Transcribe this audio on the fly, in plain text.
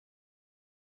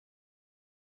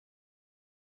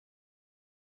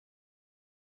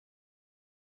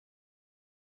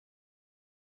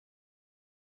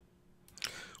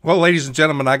Well, ladies and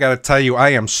gentlemen, I got to tell you, I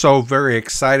am so very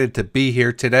excited to be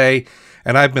here today,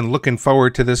 and I've been looking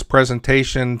forward to this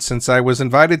presentation since I was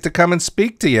invited to come and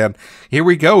speak to you. Here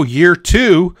we go, year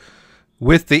 2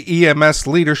 with the EMS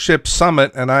Leadership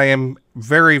Summit, and I am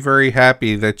very, very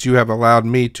happy that you have allowed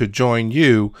me to join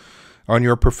you on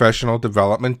your professional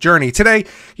development journey. Today,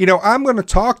 I'm going to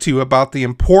talk to you about the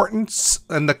importance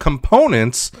and the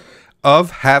components of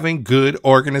having good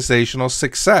organizational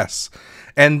success.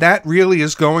 And that really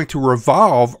is going to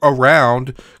revolve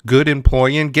around good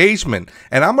employee engagement.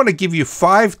 And I'm going to give you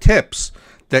 5 tips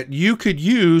that you could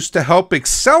use to help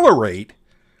accelerate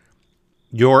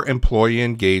your employee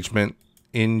engagement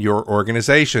in your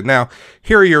organization. Now,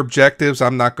 here are your objectives.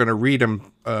 I'm not going to read them.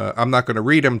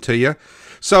 To you.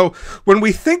 So when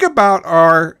we think about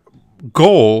our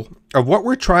goal of what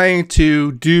we're trying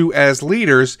to do as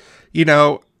leaders,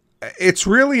 it's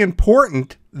really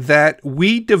important that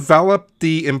we develop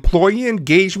the employee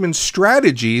engagement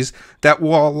strategies that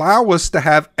will allow us to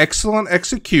have excellent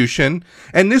execution.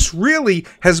 And this really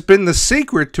has been the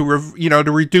secret to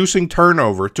reducing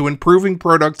turnover, to improving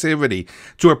productivity,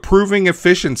 to improving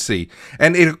efficiency.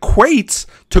 And it equates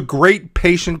to great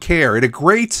patient care. It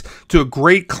equates to a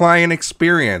great client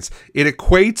experience. It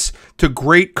equates to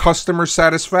great customer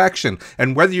satisfaction.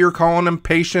 And whether you're calling them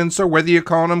patients or whether you're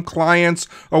calling them clients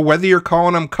or whether you're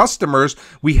calling them customers,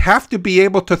 we have to be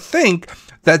able to think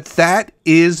that that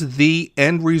is the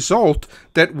end result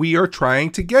that we are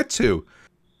trying to get to.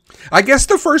 I guess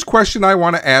the first question I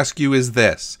want to ask you is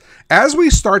this. As we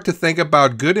start to think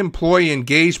about good employee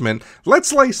engagement,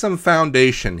 let's lay some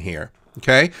foundation here,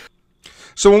 okay?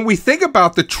 So when we think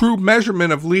about the true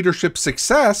measurement of leadership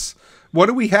success, what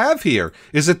do we have here?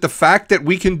 Is it the fact that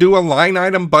we can do a line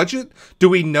item budget? Do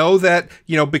we know that,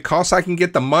 because I can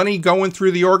get the money going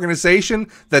through the organization,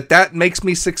 that makes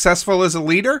me successful as a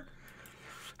leader?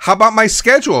 How about my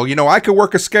schedule? I could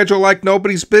work a schedule like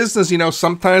nobody's business.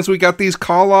 Sometimes we got these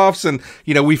call-offs and,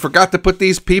 we forgot to put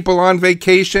these people on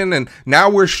vacation and now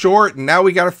we're short and now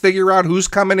we got to figure out who's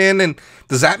coming in. And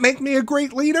does that make me a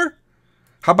great leader?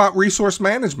 How about resource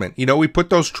management? We put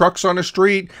those trucks on the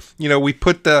street. We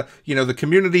put the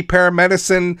community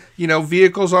paramedicine,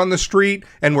 vehicles on the street,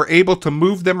 and we're able to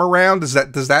move them around. Does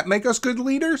that make us good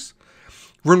leaders?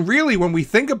 When we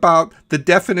think about the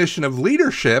definition of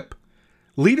leadership,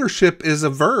 leadership is a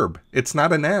verb. It's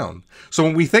not a noun. So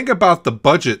when we think about the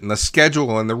budget and the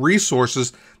schedule and the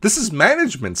resources, this is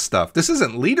management stuff. This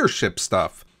isn't leadership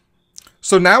stuff.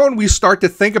 So now when we start to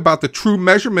think about the true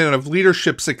measurement of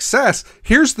leadership success,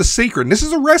 here's the secret. And this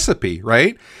is a recipe,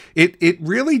 right? It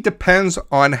really depends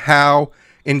on how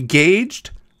engaged,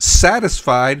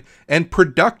 satisfied, and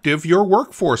productive your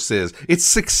workforce is. It's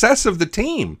success of the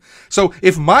team. So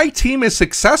if my team is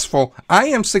successful, I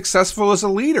am successful as a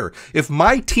leader. If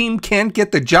my team can't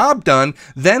get the job done,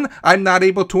 then I'm not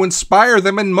able to inspire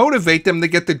them and motivate them to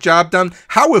get the job done.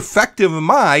 How effective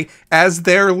am I as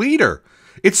their leader?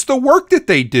 It's the work that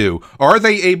they do. Are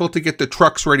they able to get the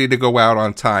trucks ready to go out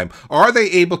on time? Are they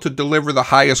able to deliver the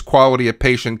highest quality of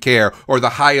patient care or the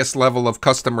highest level of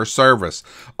customer service?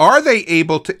 Are they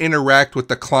able to interact with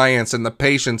the clients and the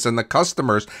patients and the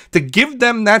customers to give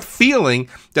them that feeling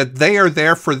that they are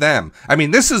there for them? I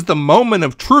mean, this is the moment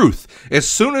of truth. As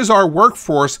soon as our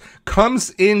workforce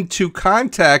comes into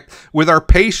contact with our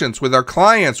patients, with our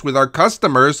clients, with our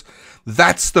customers,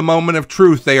 that's the moment of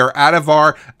truth. They are out of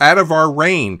our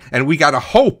reign, and we got to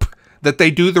hope that they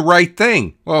do the right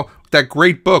thing. Well, that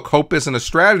great book, Hope Isn't a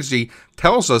Strategy,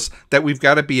 tells us that we've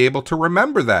got to be able to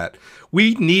remember that.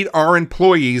 We need our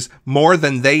employees more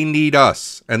than they need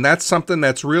us, and that's something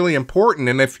that's really important.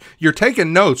 And if you're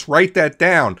taking notes, write that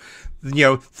down.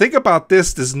 Think about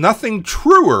this. There's nothing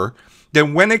truer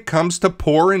than when it comes to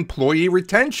poor employee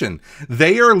retention.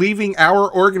 They are leaving our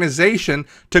organization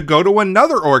to go to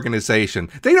another organization.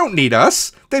 They don't need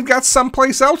us. They've got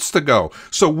someplace else to go.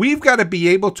 So we've got to be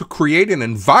able to create an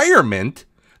environment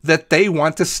that they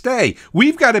want to stay.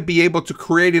 We've got to be able to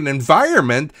create an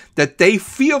environment that they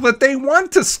feel that they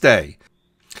want to stay.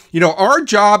 Our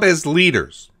job as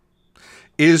leaders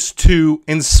is to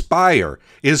inspire,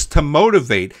 is to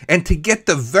motivate, and to get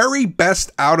the very best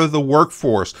out of the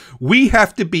workforce. We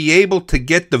have to be able to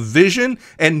get the vision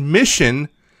and mission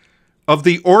of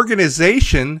the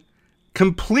organization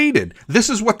completed. This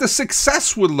is what the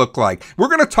success would look like. We're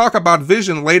going to talk about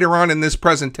vision later on in this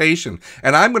presentation,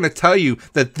 and I'm going to tell you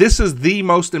that this is the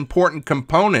most important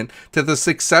component to the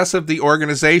success of the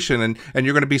organization, and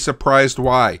you're going to be surprised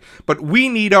why. But we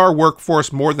need our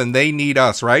workforce more than they need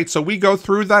us, right? So we go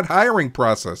through that hiring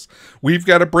process. We've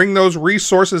got to bring those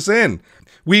resources in.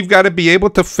 We've got to be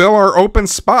able to fill our open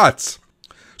spots.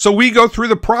 So we go through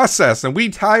the process and we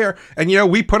hire, and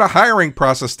we put a hiring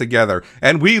process together,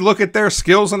 and we look at their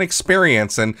skills and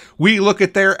experience, and we look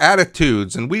at their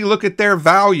attitudes, and we look at their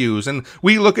values, and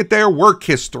we look at their work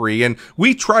history, and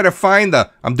we try to find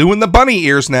I'm doing the bunny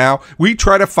ears now, we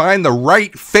try to find the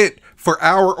right fit for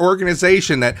our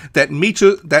organization that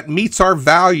meets our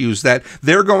values, that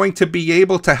they're going to be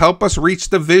able to help us reach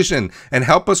the vision and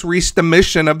help us reach the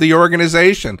mission of the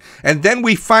organization. And then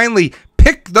we finally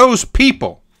pick those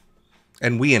people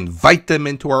and we invite them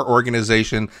into our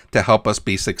organization to help us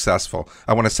be successful.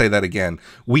 I want to say that again.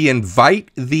 We invite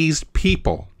these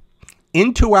people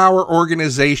into our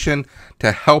organization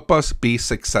to help us be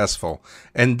successful.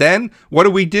 And then what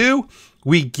do?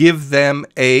 We give them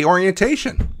a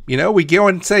orientation. We go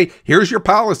and say, here's your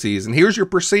policies, and here's your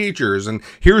procedures, and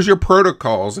here's your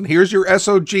protocols, and here's your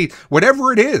SOG,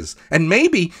 whatever it is. And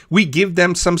maybe we give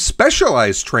them some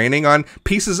specialized training on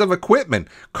pieces of equipment,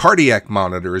 cardiac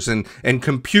monitors and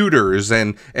computers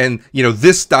and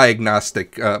this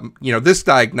diagnostic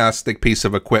piece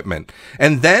of equipment.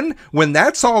 And then when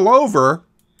that's all over,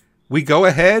 we go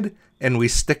ahead and we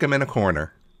stick them in a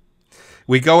corner.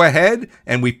 We go ahead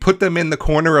and we put them in the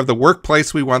corner of the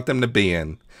workplace we want them to be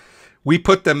in. We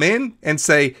put them in and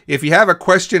say, if you have a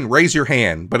question, raise your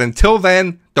hand. But until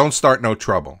then, don't start no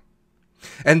trouble.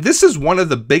 And this is one of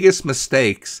the biggest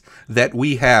mistakes that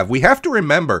we have. We have to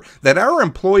remember that our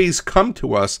employees come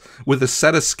to us with a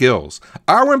set of skills.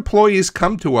 Our employees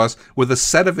come to us with a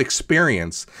set of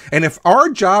experience. And if our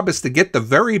job is to get the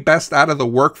very best out of the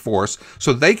workforce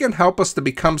so they can help us to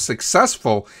become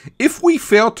successful, if we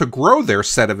fail to grow their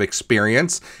set of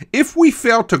experience, if we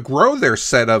fail to grow their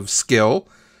set of skill,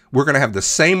 we're going to have the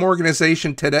same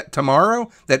organization tomorrow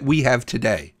that we have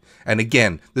today. And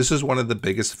again, this is one of the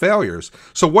biggest failures.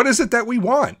 So what is it that we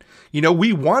want?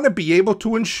 We want to be able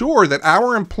to ensure that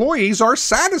our employees are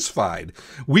satisfied.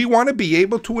 We want to be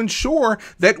able to ensure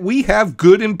that we have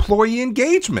good employee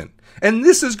engagement. And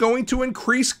this is going to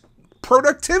increase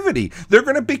productivity. They're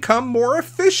going to become more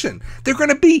efficient. They're going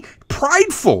to be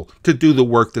prideful to do the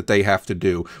work that they have to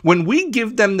do. When we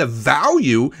give them the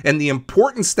value and the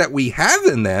importance that we have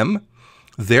in them,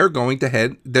 they're going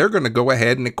to go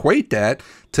ahead and equate that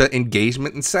to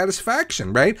engagement and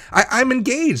satisfaction, right? I'm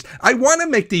engaged. I want to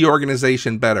make the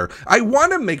organization better. I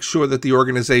want to make sure that the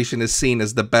organization is seen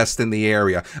as the best in the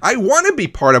area. I want to be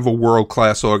part of a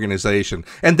world-class organization.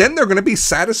 And then they're going to be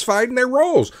satisfied in their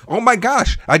roles. Oh my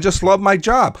gosh, I just love my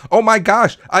job. Oh my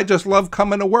gosh, I just love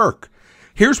coming to work.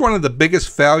 Here's one of the biggest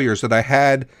failures that I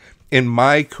had in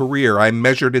my career. I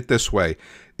measured it this way.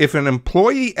 If an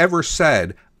employee ever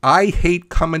said, I hate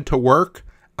coming to work,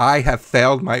 I have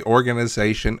failed my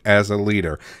organization as a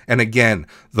leader. And again,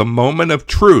 the moment of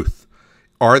truth,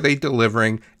 are they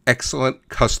delivering excellent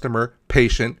customer,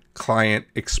 patient, client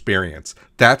experience?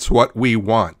 That's what we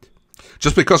want.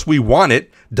 Just because we want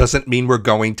it doesn't mean we're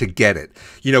going to get it.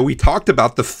 We talked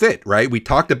about the fit, right? We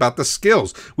talked about the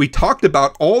skills. We talked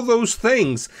about all those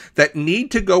things that need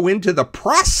to go into the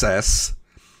process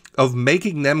of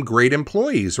making them great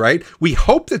employees, right? We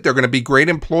hope that they're going to be great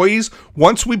employees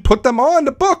once we put them on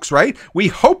the books, right? We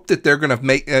hope that they're going to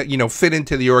make, fit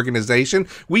into the organization.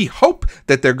 We hope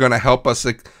that they're going to help us,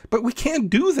 but we can't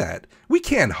do that. We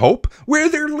can't hope. We're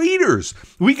their leaders.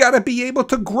 We got to be able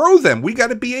to grow them. We got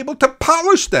to be able to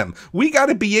polish them. We got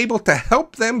to be able to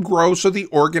help them grow so the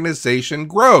organization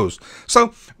grows.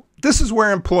 So this is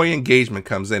where employee engagement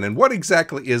comes in. And what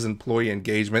exactly is employee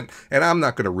engagement? And I'm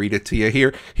not going to read it to you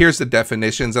here. Here's the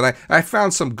definitions. And I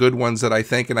found some good ones that I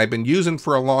think, and I've been using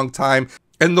for a long time.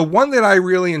 And the one that I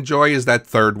really enjoy is that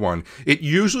third one. It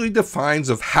usually defines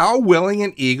of how willing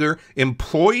and eager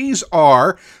employees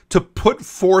are to put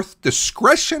forth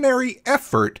discretionary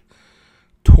effort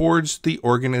towards the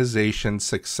organization's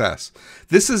success.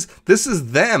 This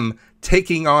is them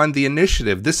taking on the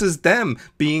initiative. This is them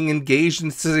being engaged in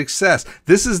success.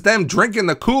 This is them drinking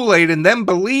the Kool-Aid and them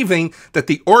believing that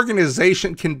the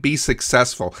organization can be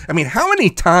successful. I mean, how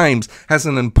many times has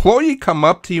an employee come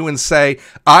up to you and say,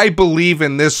 I believe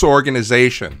in this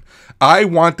organization. I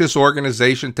want this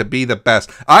organization to be the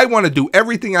best. I want to do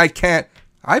everything I can.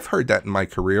 I've heard that in my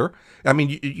career. I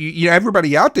mean,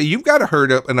 everybody out there, you've got to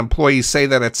heard an employee say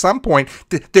that at some point.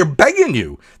 They're begging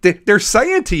you. They're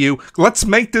saying to you, let's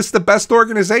make this the best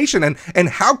organization. And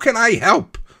how can I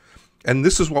help? And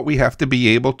this is what we have to be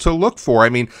able to look for. I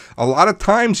mean, a lot of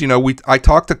times, I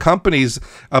talk to companies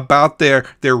about their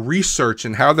research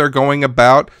and how they're going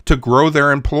about to grow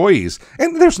their employees.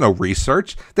 And there's no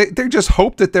research. They just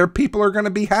hope that their people are going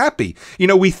to be happy.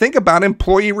 We think about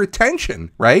employee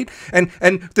retention, right? And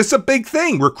this is a big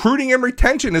thing. Recruiting and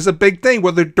retention is a big thing.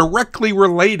 Well, they're directly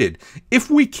related. If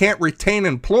we can't retain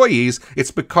employees,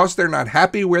 it's because they're not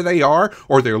happy where they are,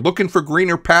 or they're looking for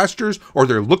greener pastures, or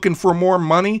they're looking for more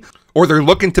money, or they're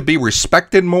looking to be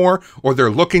respected more, or they're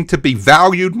looking to be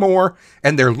valued more,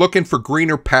 and they're looking for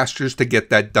greener pastures to get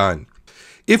that done.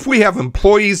 If we have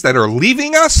employees that are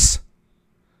leaving us,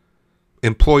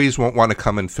 employees won't want to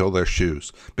come and fill their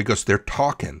shoes because they're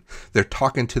talking. They're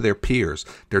talking to their peers.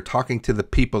 They're talking to the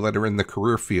people that are in the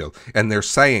career field, and they're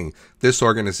saying, this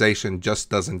organization just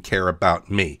doesn't care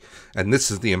about me. And this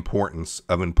is the importance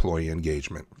of employee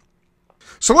engagement.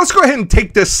 So let's go ahead and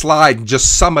take this slide and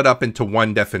just sum it up into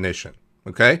one definition,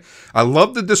 okay? I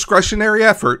love the discretionary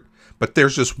effort, but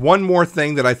there's just one more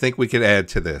thing that I think we could add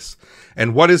to this.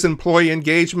 And what is employee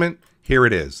engagement? Here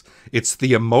it is. It's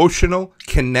the emotional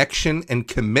connection and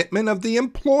commitment of the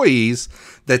employees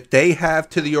that they have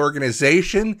to the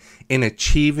organization in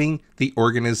achieving the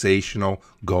organizational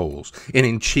goals, in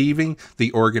achieving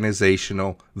the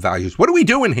organizational values. What are we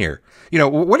doing here?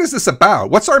 What is this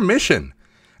about? What's our mission?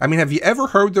 I mean, have you ever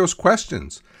heard those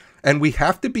questions? And we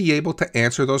have to be able to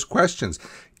answer those questions.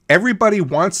 Everybody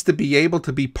wants to be able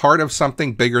to be part of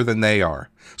something bigger than they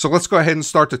are. So let's go ahead and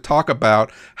start to talk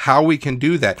about how we can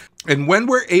do that. And when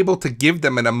we're able to give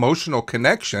them an emotional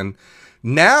connection,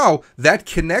 now that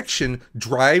connection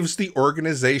drives the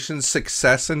organization's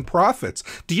success and profits.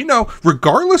 Do you know,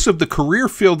 regardless of the career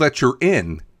field that you're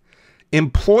in,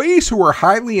 employees who are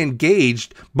highly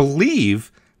engaged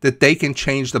believe that they can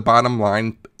change the bottom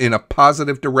line in a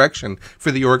positive direction for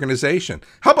the organization.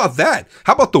 How about that?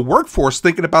 How about the workforce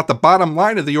thinking about the bottom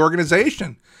line of the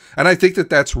organization? And I think that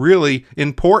that's really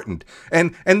important.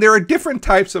 And there are different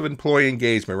types of employee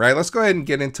engagement, right? Let's go ahead and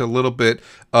get into a little bit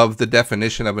of the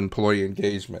definition of employee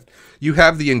engagement. You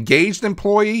have the engaged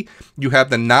employee, you have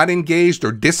the not engaged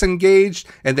or disengaged,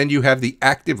 and then you have the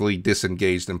actively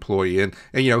disengaged employee. And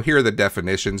here are the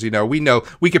definitions. We know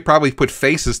we could probably put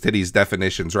faces to these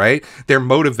definitions, right? They're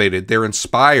motivated, they're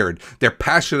inspired, they're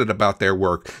passionate about their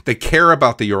work, they care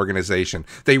about the organization,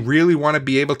 they really want to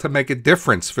be able to make a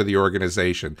difference for the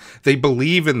organization. They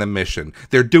believe in the mission.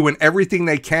 They're doing everything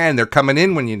they can. They're coming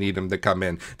in when you need them to come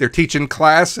in. They're teaching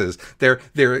classes. They're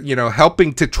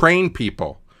helping to train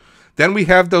people. Then we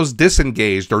have those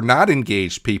disengaged or not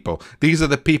engaged people. These are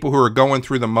the people who are going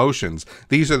through the motions.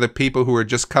 These are the people who are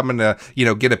just coming to,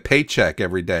 get a paycheck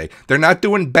every day. They're not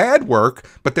doing bad work,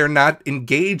 but they're not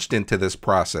engaged into this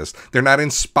process. They're not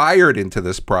inspired into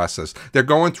this process. They're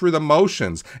going through the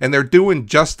motions, and they're doing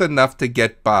just enough to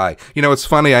get by. It's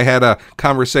funny. I had a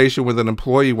conversation with an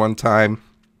employee one time,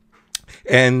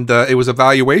 and it was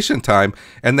evaluation time,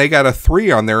 and they got a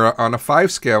 3 on a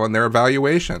 5 scale in their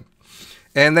evaluation.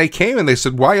 And they came and they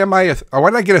said, why did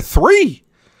I get a 3?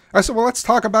 I said, well, let's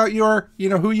talk about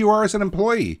who you are as an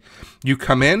employee. You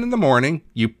come in the morning,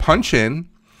 you punch in,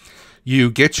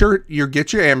 you get your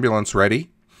ambulance ready,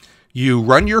 you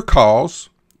run your calls,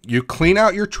 you clean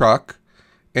out your truck,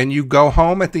 and you go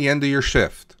home at the end of your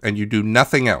shift, and you do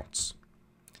nothing else.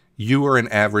 You are an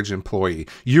average employee.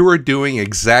 You are doing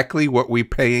exactly what we're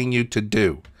paying you to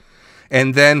do.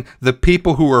 And then the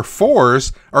people who are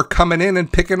 4s are coming in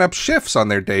and picking up shifts on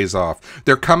their days off.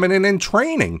 They're coming in and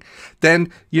training.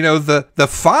 Then, the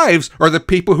 5s are the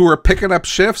people who are picking up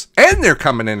shifts, and they're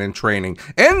coming in and training,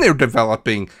 and they're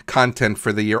developing content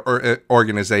for the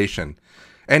organization.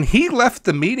 And he left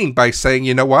the meeting by saying,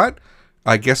 you know what?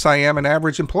 I guess I am an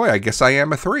average employee. I guess I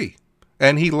am a 3.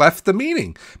 And he left the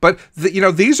meeting. But,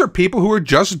 these are people who are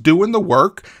just doing the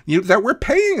work that we're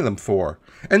paying them for.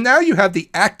 And now you have the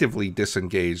actively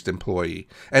disengaged employee.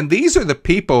 And these are the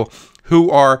people who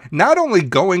are not only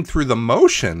going through the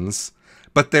motions,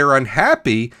 but they're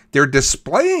unhappy, they're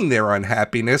displaying their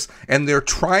unhappiness, and they're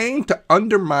trying to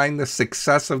undermine the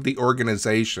success of the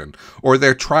organization, or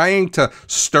they're trying to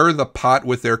stir the pot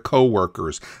with their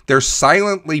coworkers. They're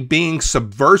silently being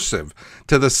subversive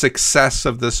to the success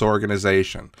of this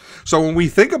organization. So when we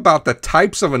think about the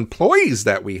types of employees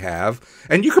that we have,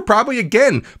 and you could probably,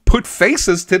 again, put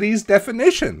faces to these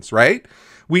definitions, right?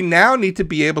 We now need to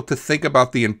be able to think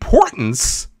about the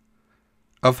importance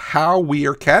of how we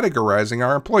are categorizing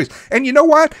our employees. And you know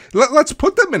what? Let's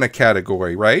put them in a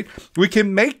category, right? We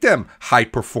can make them high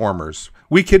performers.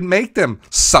 We can make them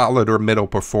solid or middle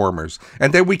performers,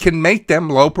 and then we can make them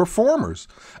low performers.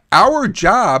 Our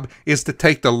job is to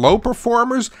take the low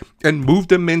performers and move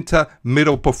them into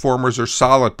middle performers or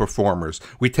solid performers.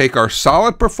 We take our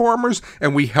solid performers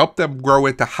and we help them grow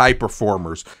into high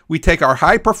performers. We take our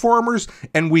high performers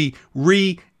and we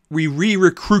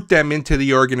re-recruit them into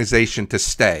the organization to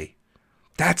stay.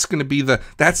 That's going to be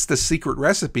that's the secret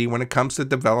recipe when it comes to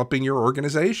developing your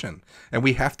organization. And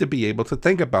we have to be able to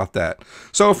think about that.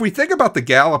 So if we think about the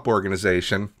Gallup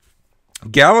Organization,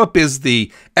 Gallup is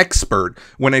the expert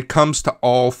when it comes to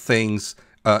all things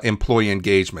employee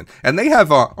engagement. And they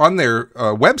have on their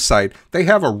website, they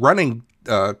have a running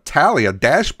tally, a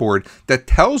dashboard that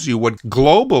tells you what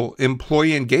global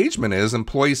employee engagement is,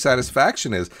 employee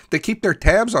satisfaction is. They keep their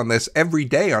tabs on this every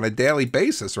day on a daily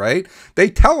basis, right? They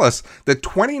tell us that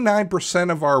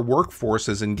 29% of our workforce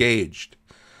is engaged.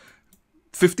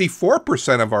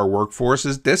 54% of our workforce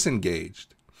is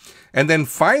disengaged. And then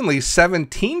finally,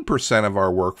 17% of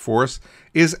our workforce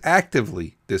is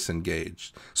actively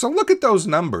disengaged. So look at those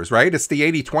numbers, right? It's the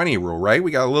 80-20 rule, right?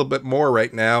 We got a little bit more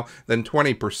right now than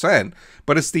 20%,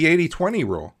 but it's the 80-20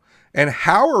 rule. And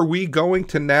how are we going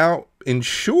to now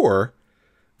ensure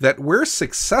that we're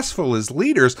successful as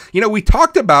leaders? You know, we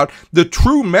talked about the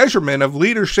true measurement of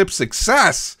leadership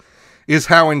success is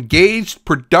how engaged,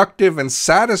 productive, and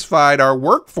satisfied our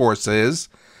workforce is.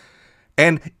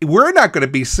 And we're not going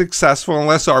to be successful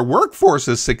unless our workforce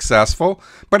is successful.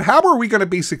 But how are we going to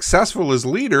be successful as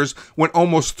leaders when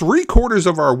almost 3/4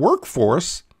 of our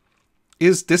workforce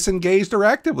is disengaged or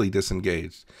actively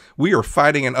disengaged? We are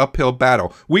fighting an uphill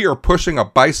battle. We are pushing a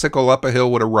bicycle up a hill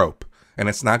with a rope, and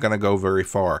it's not going to go very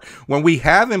far. When we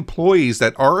have employees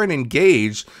that aren't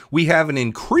engaged, we have an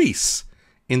increase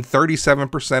in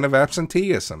 37% of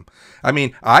absenteeism. I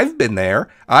mean, I've been there.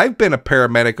 I've been a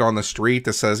paramedic on the street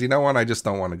that says, you know what, I just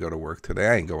don't want to go to work today.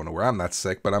 I ain't going to work. I'm not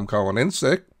sick, but I'm calling in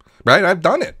sick, right? I've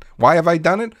done it. Why have I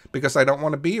done it? Because I don't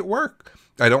want to be at work.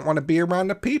 I don't want to be around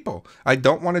the people. I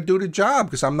don't want to do the job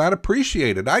because I'm not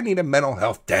appreciated. I need a mental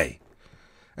health day.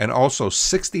 And also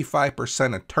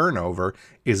 65% of turnover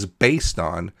is based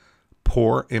on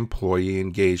poor employee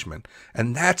engagement.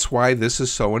 And that's why this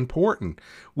is so important.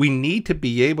 We need to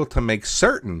be able to make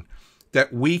certain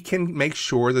that we can make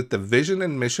sure that the vision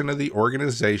and mission of the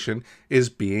organization is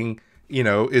being,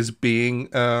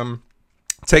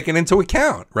 taken into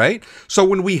account, right? So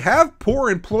when we have poor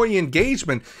employee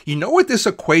engagement, you know what this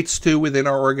equates to within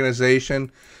our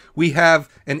organization? We have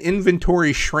an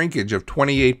inventory shrinkage of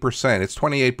 28%. It's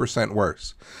 28%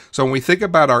 worse. So when we think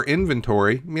about our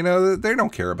inventory, you know, they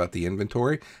don't care about the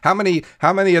inventory. How many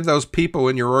of those people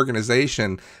in your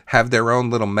organization have their own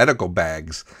little medical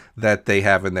bags that they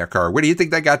have in their car? Where do you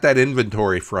think they got that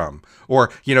inventory from?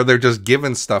 Or, you know, they're just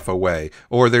giving stuff away,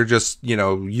 or they're just, you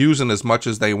know, using as much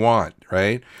as they want,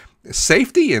 right?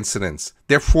 Safety incidents,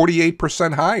 they're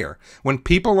 48% higher. When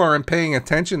people aren't paying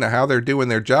attention to how they're doing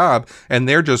their job and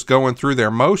they're just going through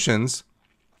their motions,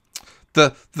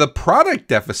 the product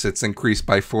deficits increase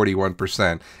by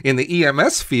 41%. In the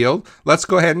EMS field, let's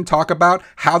go ahead and talk about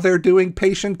how they're doing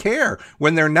patient care.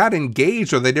 When they're not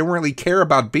engaged or they don't really care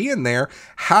about being there,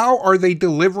 how are they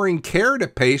delivering care to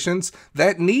patients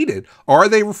that need it? Are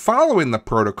they following the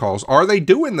protocols? Are they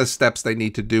doing the steps they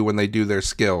need to do when they do their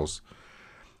skills?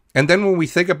 And then when we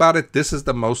think about it, this is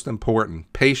the most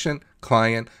important. Patient,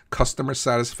 client, customer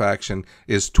satisfaction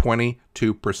is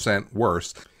 22%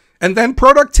 worse. And then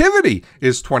productivity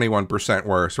is 21%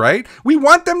 worse, right? We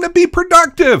want them to be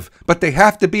productive, but they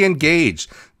have to be engaged.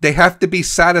 They have to be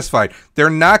satisfied. They're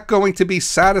not going to be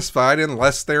satisfied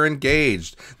unless they're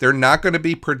engaged. They're not going to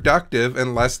be productive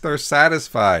unless they're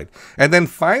satisfied. And then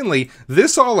finally,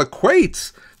 this all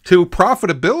equates to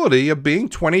profitability of being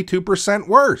 22%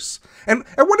 worse. And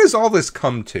what does all this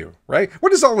come to, right?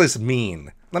 What does all this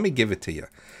mean? Let me give it to you.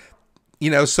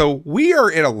 You know, so we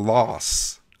are at a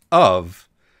loss of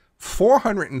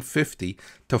 450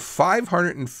 to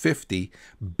 550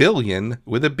 billion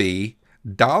with a B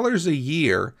dollars a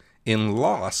year in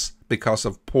loss because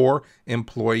of poor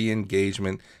employee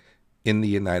engagement in the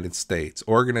United States.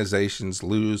 Organizations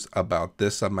lose about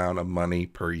this amount of money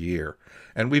per year.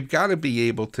 And we've got to be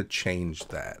able to change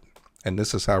that. And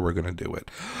this is how we're going to do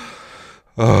it.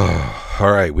 Oh,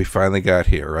 all right. We finally got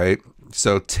here, right?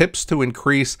 So tips to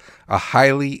increase a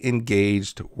highly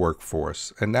engaged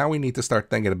workforce. And now we need to start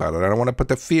thinking about it. I don't want to put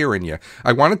the fear in you.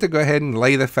 I wanted to go ahead and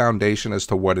lay the foundation as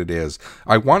to what it is.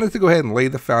 I wanted to go ahead and lay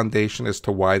the foundation as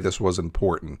to why this was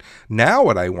important. Now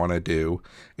what I want to do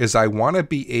is I want to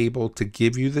be able to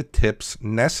give you the tips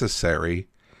necessary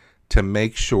to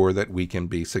make sure that we can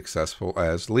be successful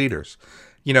as leaders.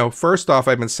 You know, first off,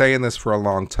 I've been saying this for a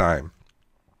long time.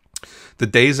 The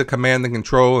days of command and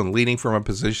control and leading from a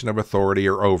position of authority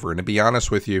are over. And to be honest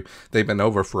with you, they've been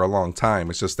over for a long time.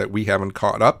 It's just that we haven't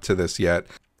caught up to this yet.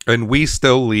 And we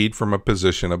still lead from a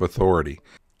position of authority.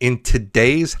 In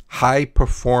today's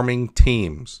high-performing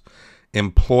teams,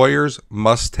 employers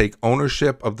must take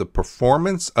ownership of the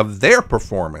performance of their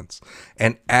performance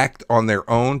and act on their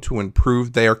own to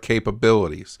improve their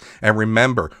capabilities. And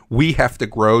remember, we have to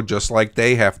grow just like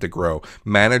they have to grow.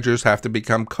 Managers have to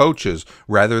become coaches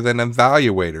rather than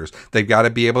evaluators. They've got to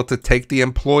be able to take the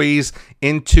employees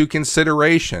into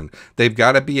consideration. They've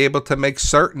got to be able to make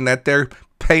certain that they're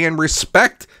paying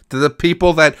respect to the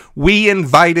people that we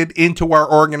invited into our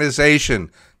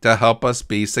organization to help us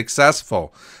be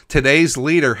successful. Today's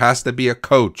leader has to be a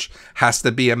coach, has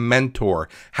to be a mentor,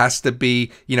 has to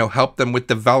be, help them with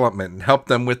development and help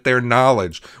them with their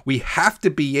knowledge. We have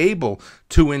to be able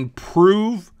to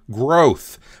improve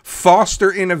growth,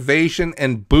 foster innovation,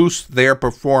 and boost their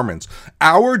performance.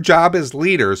 Our job as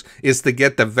leaders is to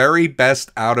get the very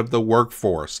best out of the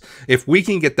workforce. If we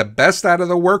can get the best out of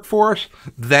the workforce,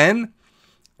 then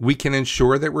we can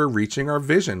ensure that we're reaching our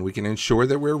vision. We can ensure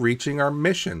that we're reaching our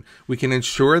mission. We can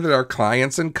ensure that our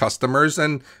clients and customers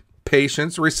and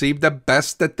patients receive the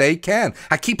best that they can.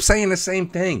 I keep saying the same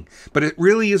thing, but it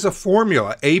really is a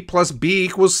formula, A plus B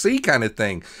equals C kind of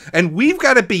thing. And we've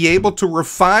got to be able to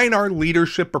refine our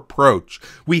leadership approach.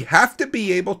 We have to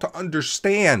be able to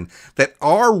understand that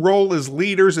our role as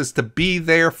leaders is to be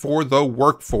there for the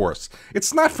workforce.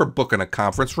 It's not for booking a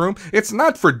conference room. It's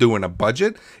not for doing a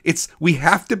budget. We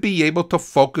have to be able to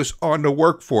focus on the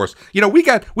workforce.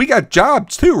 We got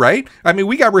jobs too, right? I mean,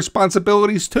 we got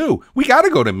responsibilities too. We got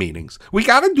to go to meetings. We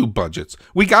got to do budgets.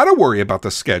 We got to worry about the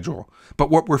schedule.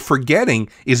 But what we're forgetting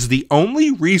is the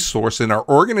only resource in our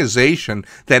organization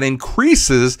that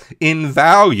increases in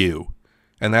value,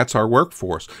 and that's our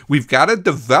workforce. We've got to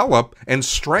develop and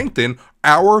strengthen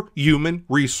our human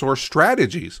resource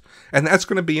strategies, and that's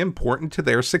going to be important to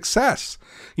their success.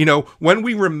 When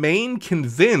we remain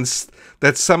convinced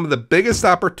that some of the biggest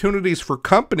opportunities for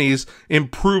companies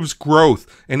improves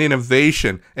growth and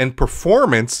innovation and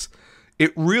performance,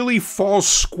 it really falls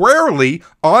squarely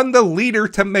on the leader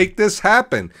to make this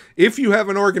happen. If you have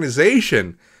an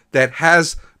organization that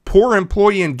has poor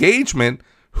employee engagement,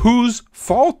 whose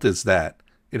fault is that?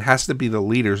 It has to be the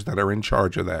leaders that are in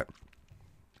charge of that.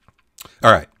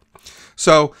 All right.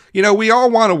 So, we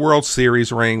all want a World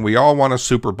Series ring. We all want a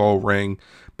Super Bowl ring,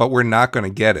 but we're not going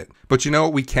to get it. But you know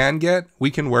what we can get?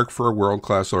 We can work for a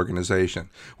world-class organization.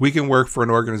 We can work for an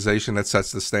organization that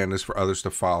sets the standards for others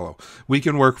to follow. We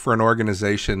can work for an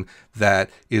organization that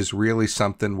is really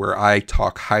something where I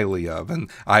talk highly of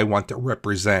and I want to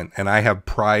represent, and I have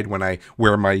pride when I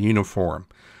wear my uniform.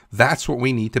 That's what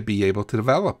we need to be able to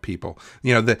develop people.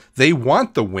 They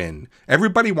want the win.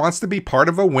 Everybody wants to be part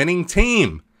of a winning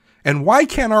team. And why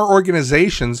can't our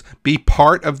organizations be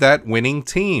part of that winning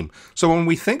team? So when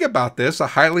we think about this, a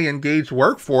highly engaged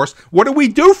workforce, what do we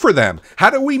do for them? How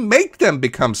do we make them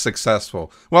become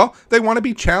successful? Well, they want to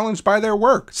be challenged by their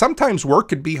work. Sometimes work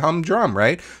can be humdrum,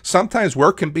 right? Sometimes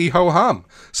work can be ho-hum.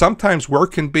 Sometimes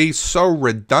work can be so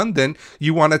redundant,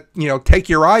 you want to, take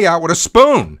your eye out with a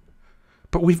spoon.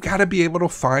 But we've got to be able to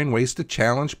find ways to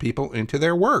challenge people into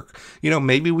their work.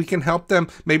 Maybe we can help them.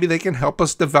 Maybe they can help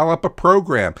us develop a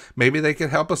program. Maybe they can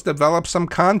help us develop some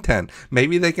content.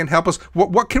 Maybe they can help us.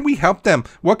 What can we help them?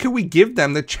 What can we give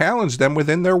them to challenge them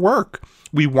within their work?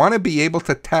 We want to be able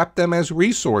to tap them as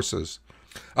resources.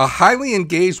 A highly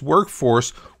engaged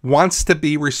workforce wants to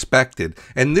be respected,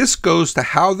 and this goes to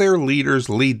how their leaders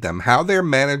lead them, how their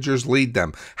managers lead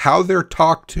them, how they're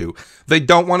talked to. They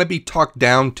don't want to be talked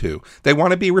down to. They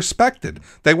want to be respected.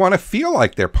 They want to feel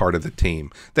like they're part of the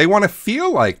team. They want to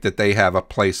feel like that they have a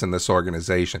place in this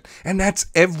organization, and that's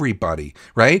everybody,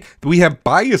 right? We have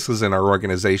biases in our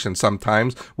organization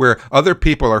sometimes where other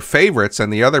people are favorites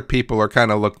and the other people are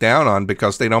kind of looked down on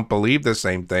because they don't believe the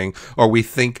same thing, or we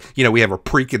think, we have a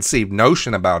preconceived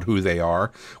notion about who they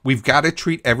are. We've got to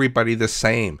treat everybody the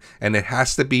same, and it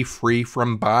has to be free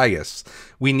from bias.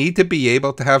 We need to be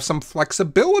able to have some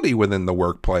flexibility within the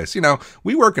workplace.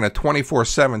 We work in a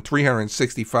 24/7,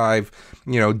 365,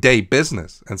 day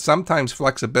business, and sometimes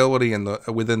flexibility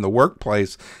within the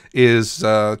workplace is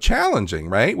challenging,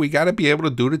 right? We got to be able to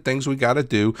do the things we got to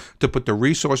do to put the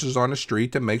resources on the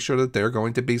street to make sure that they're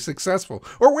going to be successful,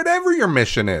 or whatever your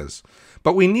mission is.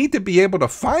 But we need to be able to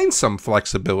find some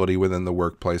flexibility within the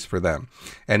workplace for them.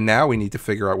 And now we need to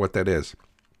figure out what that is.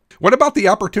 What about the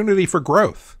opportunity for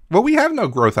growth? Well, we have no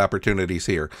growth opportunities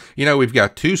here. We've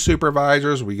got 2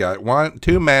 supervisors, we got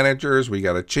 2 managers, we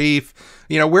got a chief.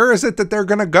 Where is it that they're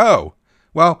going to go?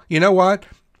 Well, you know what?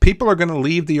 People are going to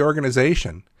leave the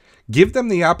organization. Give them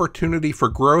the opportunity for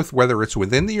growth, whether it's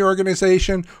within the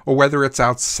organization or whether it's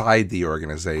outside the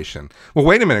organization. Well,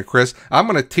 wait a minute, Chris. I'm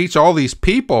going to teach all these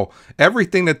people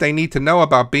everything that they need to know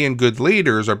about being good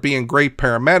leaders or being great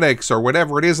paramedics or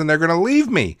whatever it is, and they're going to leave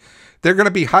me. They're going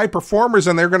to be high performers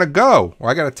and they're going to go.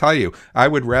 Well, I got to tell you, I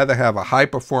would rather have a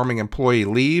high-performing employee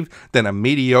leave than a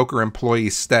mediocre employee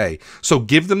stay. So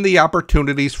give them the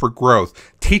opportunities for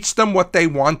growth. Teach them what they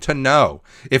want to know.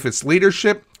 If it's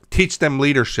leadership, teach them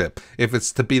leadership. If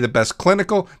it's to be the best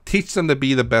clinical, teach them to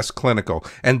be the best clinical.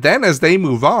 And then as they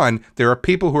move on, there are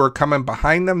people who are coming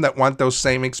behind them that want those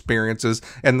same experiences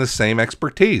and the same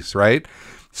expertise, right?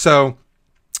 So,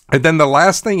 and then the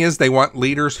last thing is they want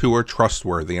leaders who are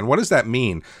trustworthy. And what does that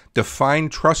mean? Define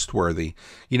trustworthy.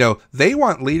 You know, they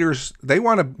want leaders, they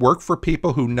want to work for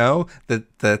people who know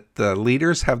that the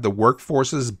leaders have the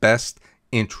workforce's best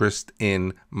interest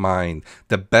in mind,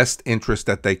 the best interest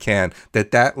that they can,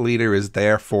 that leader is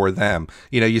there for them.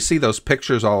 You know, you see those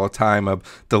pictures all the time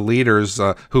of the leaders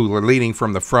who are leading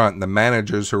from the front and the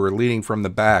managers who are leading from the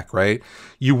back, right?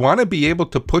 You want to be able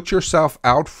to put yourself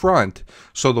out front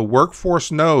so the workforce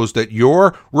knows that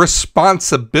your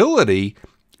responsibility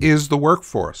is the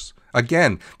workforce.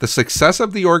 Again, the success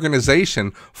of the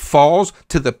organization falls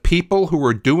to the people who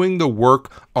are doing the work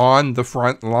on the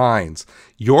front lines.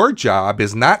 Your job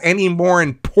is not any more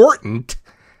important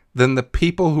than the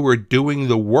people who are doing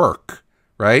the work,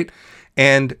 right?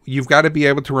 And you've got to be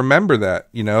able to remember that.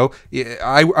 You know,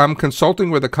 I'm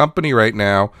consulting with a company right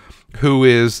now who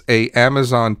is a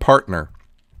Amazon partner,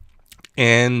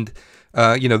 and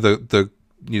you know, the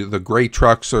gray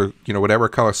trucks or, you know, whatever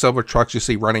color silver trucks you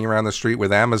see running around the street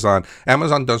with Amazon.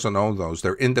 Amazon doesn't own those.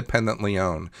 They're independently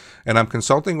owned. And I'm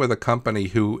consulting with a company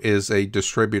who is a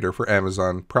distributor for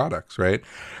Amazon products, right?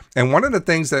 And one of the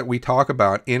things that we talk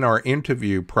about in our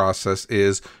interview process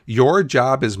is your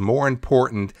job is more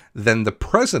important than the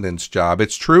president's job.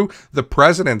 It's true, the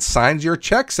president signs your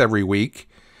checks every week,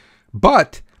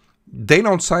 but they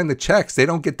don't sign the checks. They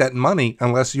don't get that money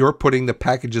unless you're putting the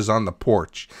packages on the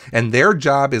porch. And their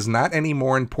job is not any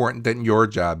more important than your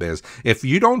job is. If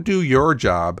you don't do your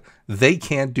job, they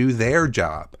can't do their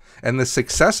job. And the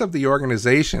success of the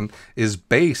organization is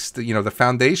based, you know, the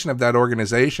foundation of that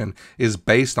organization is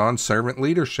based on servant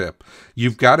leadership.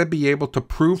 You've got to be able to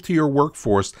prove to your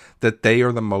workforce that they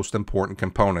are the most important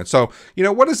component. So, you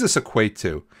know, what does this equate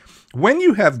to? When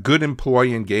you have good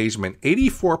employee engagement,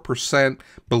 84%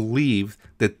 believe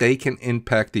that they can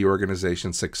impact the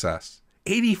organization's success.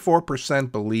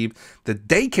 84% believe that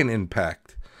they can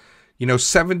impact. You know,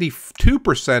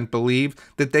 72% believe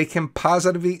that they can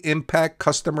positively impact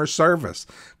customer service,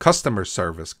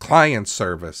 client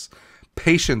service,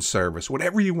 patient service,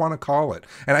 whatever you want to call it.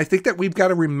 And I think that we've got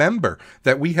to remember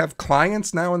that we have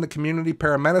clients now in the community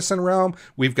paramedicine realm.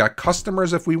 We've got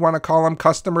customers, if we want to call them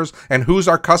customers. And who's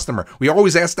our customer? We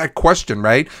always ask that question,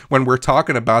 right? When we're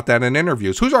talking about that in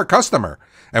interviews. Who's our customer?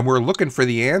 And we're looking for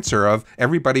the answer of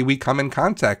everybody we come in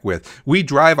contact with. We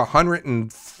drive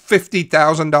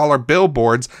 $150,000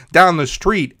 billboards down the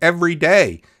street every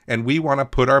day. And we want to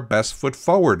put our best foot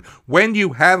forward. When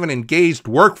you have an engaged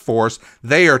workforce,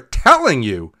 they are telling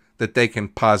you that they can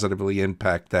positively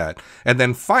impact that. And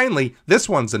then finally, this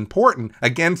one's important,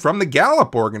 again from the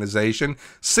Gallup Organization,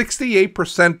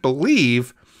 68%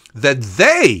 believe that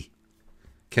they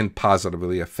can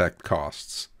positively affect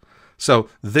costs. So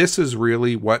this is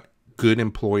really what good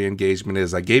employee engagement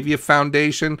is. I gave you a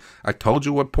foundation. I told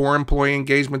you what poor employee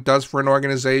engagement does for an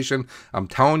organization. I'm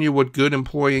telling you what good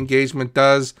employee engagement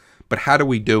does, but how do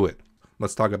we do it?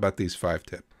 Let's talk about these 5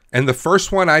 tips. And the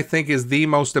first one I think is the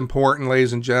most important,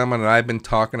 ladies and gentlemen, and I've been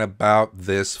talking about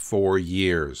this for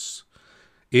years.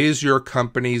 Is your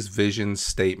company's vision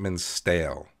statement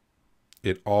stale?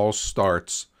 It all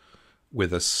starts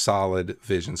with a solid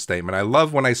vision statement. I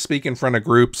love when I speak in front of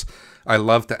groups, I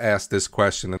love to ask this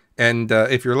question. And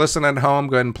if you're listening at home,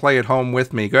 go ahead and play at home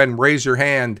with me. Go ahead and raise your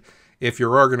hand if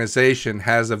your organization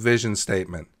has a vision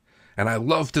statement. And I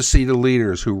love to see the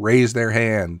leaders who raise their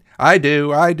hand. I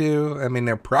do. I mean,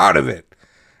 they're proud of it.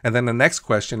 And then the next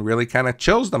question really kind of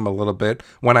chills them a little bit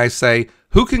when I say,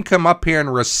 who can come up here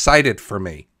and recite it for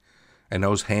me? And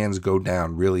those hands go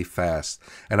down really fast.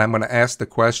 And I'm going to ask the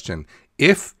question,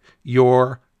 if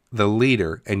your the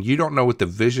leader and you don't know what the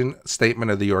vision statement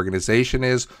of the organization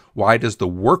is, why does the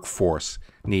workforce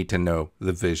need to know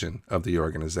the vision of the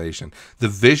organization? The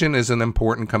vision is an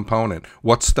important component.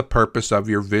 What's the purpose of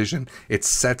your vision? It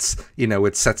sets,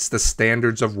 it sets the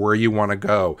standards of where you want to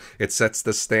go. It sets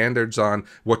the standards on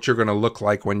what you're going to look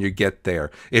like when you get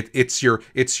there. It's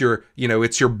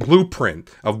your blueprint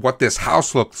of what this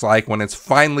house looks like when it's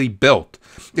finally built.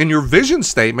 And your vision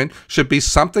statement should be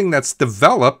something that's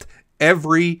developed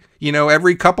every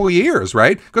couple of years,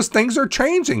 right? Because things are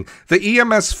changing. The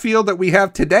EMS field that we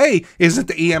have today isn't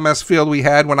the EMS field we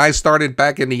had when I started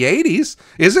back in the 80s,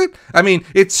 is it? I mean,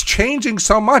 it's changing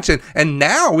so much, and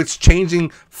now it's changing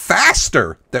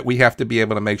faster that we have to be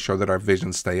able to make sure that our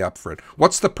visions stay up for it.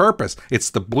 What's the purpose?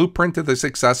 It's the blueprint of the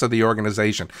success of the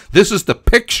organization. This is the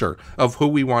picture of who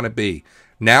we want to be.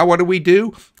 Now what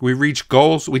do? We reach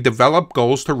goals. We develop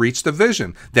goals to reach the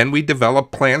vision. Then we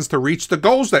develop plans to reach the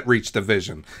goals that reach the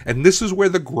vision. And this is where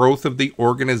the growth of the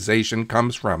organization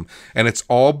comes from. And it's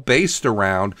all based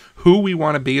around who we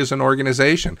want to be as an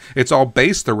organization. It's all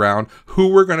based around who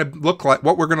we're going to look like,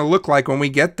 what we're going to look like when we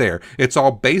get there. It's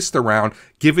all based around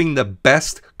giving the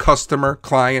best customer,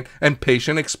 client, and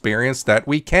patient experience that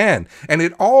we can. And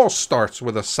it all starts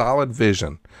with a solid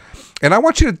vision. And I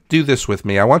want you to do this with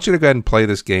me. I want you to go ahead and play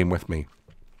this game with me.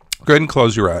 Go ahead and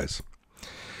close your eyes.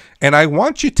 And I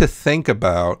want you to think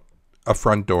about a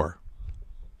front door.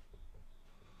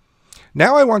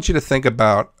 Now I want you to think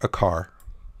about a car.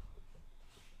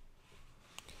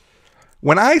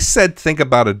 When I said think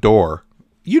about a door,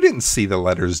 you didn't see the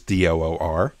letters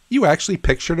D-O-O-R. You actually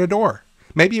pictured a door.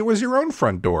 Maybe it was your own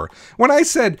front door. When I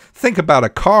said think about a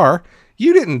car,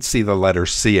 you didn't see the letter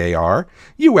C-A-R.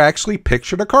 You actually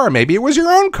pictured a car. Maybe it was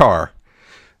your own car.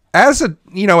 As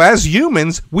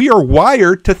humans, we are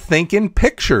wired to think in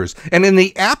pictures. And in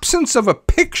the absence of a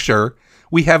picture,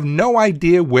 we have no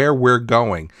idea where we're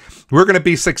going. We're going to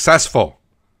be successful.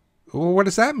 Well, what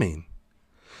does that mean?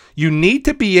 You need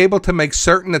to be able to make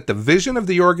certain that the vision of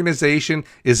the organization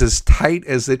is as tight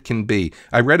as it can be.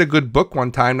 I read a good book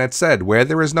one time that said, where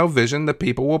there is no vision, the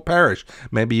people will perish.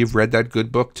 Maybe you've read that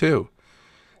good book too.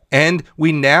 And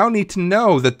we now need to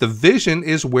know that the vision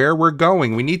is where we're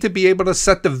going. We need to be able to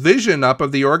set the vision up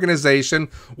of the organization,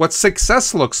 what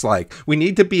success looks like. We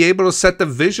need to be able to set the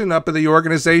vision up of the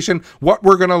organization, what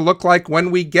we're going to look like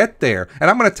when we get there. And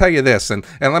I'm going to tell you this, and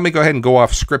let me go ahead and go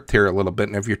off script here a little bit.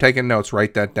 And if you're taking notes,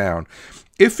 write that down.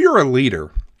 If you're a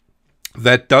leader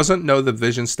that doesn't know the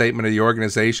vision statement of the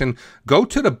organization, go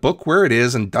to the book where it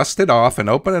is and dust it off and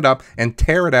open it up and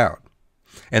tear it out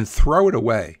and throw it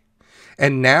away.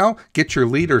 And now get your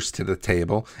leaders to the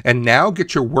table, and now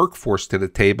get your workforce to the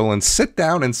table and sit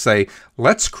down and say,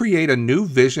 let's create a new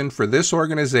vision for this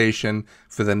organization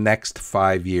for the next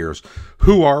 5 years.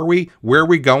 Who are we? Where are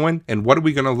we going? And what are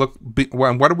we going to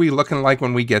what are we looking like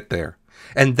when we get there?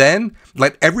 And then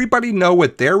let everybody know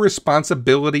what their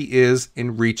responsibility is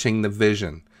in reaching the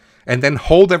vision. And then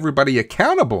hold everybody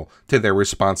accountable to their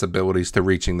responsibilities to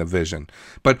reaching the vision.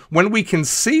 But when we can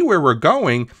see where we're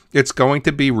going, it's going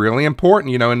to be really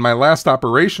important. In my last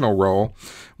operational role,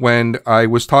 when I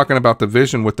was talking about the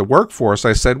vision with the workforce,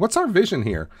 I said, what's our vision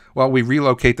here? Well, we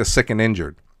relocate the sick and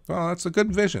injured. Well, that's a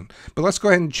good vision, but let's go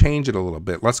ahead and change it a little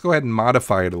bit. Let's go ahead and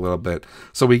modify it a little bit.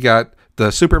 So we got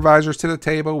the supervisors to the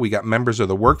table, we got members of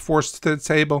the workforce to the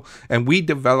table, and we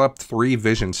developed 3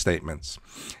 vision statements.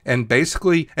 And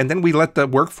basically, and then we let the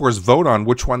workforce vote on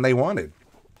which one they wanted.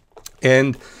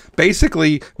 And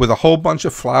basically, with a whole bunch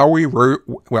of flowery words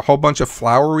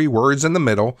in the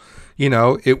middle,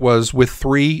 it was with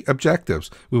 3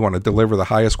 objectives. We want to deliver the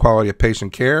highest quality of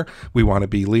patient care. We want to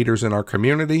be leaders in our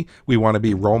community. We want to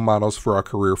be role models for our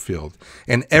career field.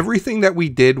 And everything that we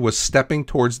did was stepping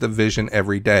towards the vision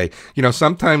every day.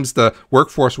 Sometimes the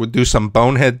workforce would do some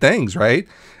bonehead things, right?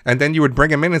 And then you would bring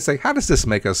them in and say, how does this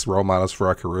make us role models for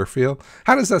our career field?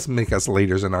 How does this make us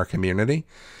leaders in our community?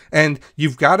 And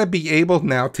you've got to be able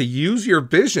now to use your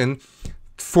vision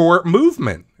for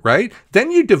movement, right?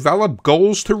 Then you develop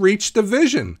goals to reach the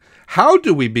vision. How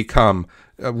do we become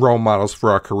role models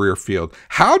for our career field?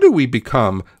 How do we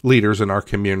become leaders in our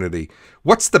community?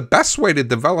 What's the best way to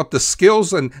develop the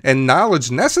skills and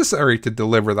knowledge necessary to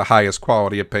deliver the highest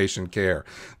quality of patient care?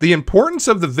 The importance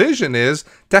of the vision is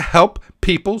to help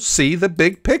people see the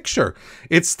big picture.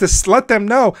 It's to let them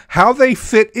know how they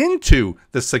fit into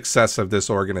the success of this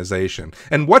organization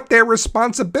and what their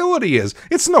responsibility is.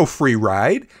 It's no free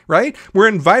ride, right? We're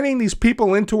inviting these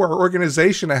people into our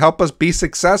organization to help us be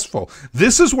successful.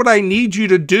 This is what I need you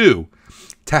to do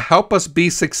to help us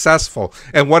be successful.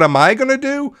 And what am I going to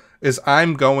do? is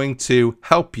I'm going to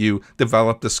help you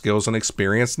develop the skills and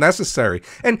experience necessary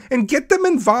and get them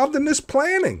involved in this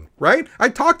planning, right? I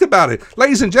talked about it.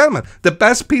 Ladies and gentlemen, the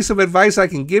best piece of advice I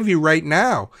can give you right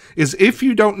now is if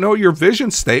you don't know your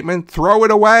vision statement, throw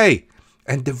it away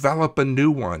and develop a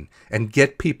new one and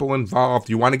get people involved.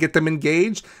 You want to get them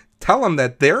engaged? Tell them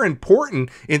that they're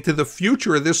important into the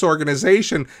future of this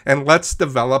organization, and let's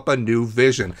develop a new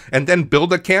vision. And then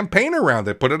build a campaign around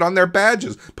it. Put it on their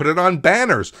badges. Put it on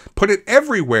banners. Put it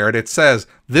everywhere that says,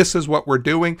 this is what we're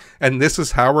doing, and this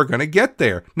is how we're going to get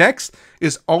there. Next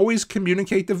is always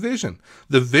communicate the vision.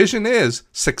 The vision is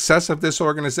success of this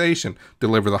organization,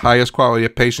 deliver the highest quality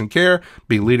of patient care,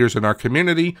 be leaders in our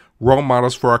community, role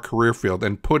models for our career field,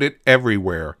 and put it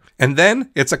everywhere. And then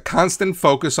it's a constant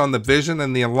focus on the vision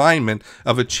and the alignment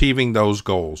of achieving those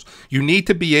goals. You need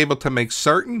to be able to make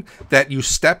certain that you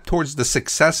step towards the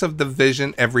success of the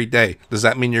vision every day. Does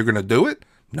that mean you're going to do it?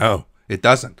 No, it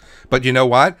doesn't. But you know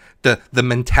what? The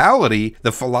mentality,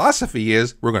 the philosophy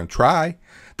is we're going to try.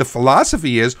 The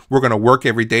philosophy is we're going to work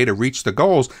every day to reach the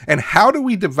goals. And how do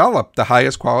we develop the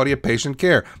highest quality of patient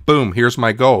care? Boom, here's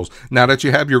my goals. Now that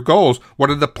you have your goals,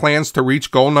 what are the plans to reach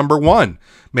goal number 1?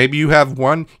 Maybe you have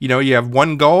you have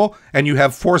one goal and you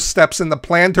have 4 steps in the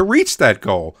plan to reach that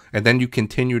goal. And then you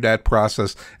continue that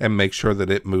process and make sure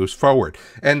that it moves forward.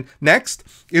 And next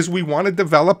is we want to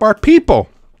develop our people.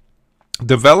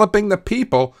 Developing the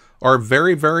people are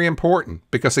very, very important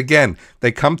because, again,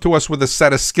 they come to us with a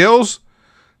set of skills.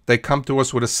 They come to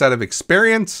us with a set of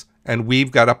experience, and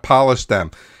we've got to polish them.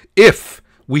 If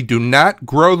we do not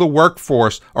grow the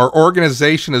workforce, our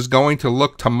organization is going to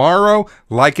look tomorrow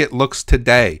like it looks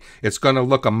today. It's going to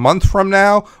look a month from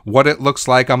now what it looks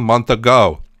like a month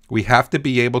ago. We have to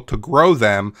be able to grow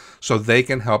them so they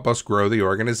can help us grow the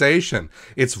organization.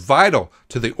 It's vital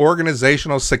to the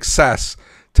organizational success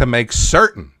to make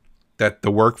certain that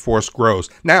the workforce grows.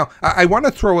 Now, I want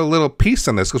to throw a little piece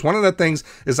on this because one of the things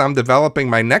is I'm developing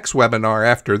my next webinar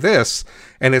after this,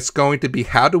 and it's going to be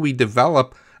how do we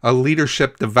develop a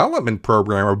leadership development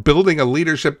program or building a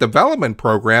leadership development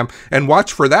program, and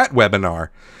watch for that webinar.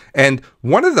 And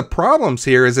one of the problems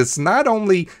here is it's not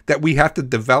only that we have to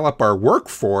develop our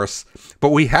workforce, but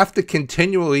we have to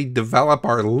continually develop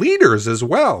our leaders as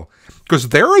well, because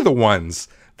they're the ones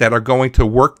that are going to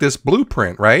work this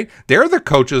blueprint, right? They're the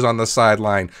coaches on the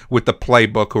sideline with the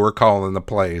playbook who are calling the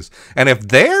plays. And if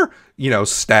they're,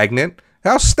 stagnant,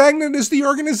 how stagnant is the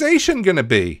organization going to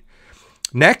be?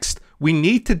 Next, we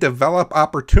need to develop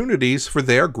opportunities for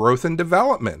their growth and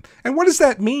development. And what does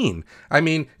that mean? I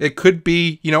mean, it could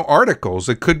be, articles.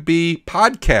 It could be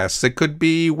podcasts. It could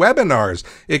be webinars.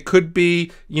 It could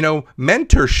be,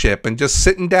 mentorship and just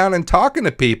sitting down and talking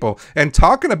to people and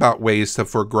talking about ways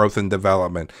for growth and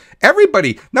development.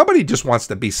 Nobody just wants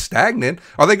to be stagnant.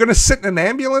 Are they going to sit in an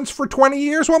ambulance for 20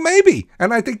 years? Well, maybe.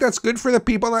 And I think that's good for the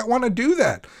people that want to do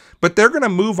that. But they're going to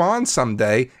move on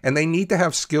someday, and they need to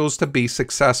have skills to be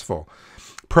successful.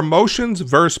 Promotions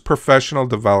versus professional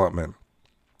development.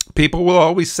 People will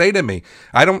always say to me,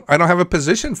 I don't have a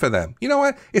position for them. You know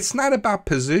what? It's not about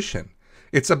position.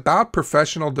 It's about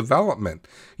professional development.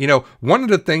 One of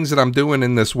the things that I'm doing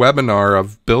in this webinar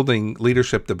of building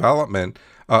leadership development,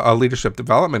 a leadership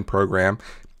development program,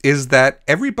 is that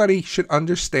everybody should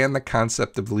understand the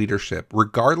concept of leadership,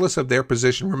 regardless of their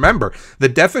position. Remember, the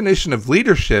definition of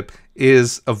leadership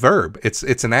is a verb.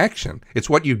 It's an action. It's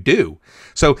what you do.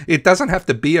 So it doesn't have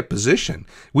to be a position.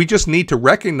 We just need to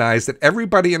recognize that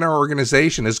everybody in our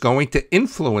organization is going to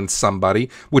influence somebody,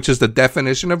 which is the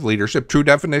definition of leadership. True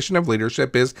definition of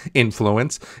leadership is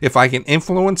influence. If I can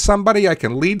influence somebody, I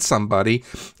can lead somebody.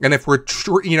 And if we're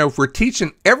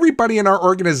teaching everybody in our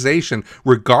organization,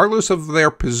 regardless of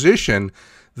their position,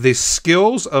 the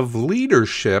skills of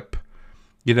leadership,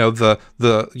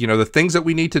 the things that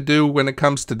we need to do when it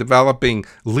comes to developing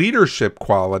leadership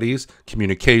qualities,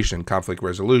 communication, conflict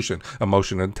resolution,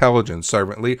 emotional intelligence,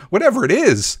 servant lead, whatever it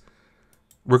is,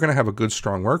 we're going to have a good,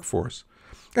 strong workforce.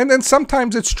 And then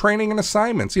sometimes it's training and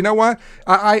assignments. You know what?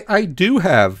 I do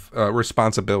have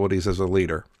responsibilities as a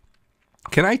leader.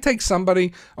 Can I take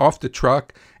somebody off the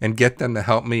truck and get them to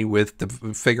help me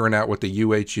with figuring out what the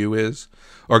UHU is,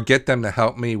 or get them to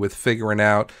help me with figuring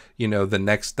out, the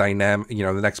next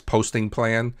the next posting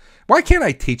plan? Why can't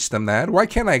I teach them that? Why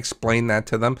can't I explain that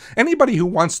to them? Anybody who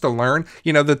wants to learn,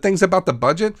 the things about the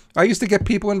budget, I used to get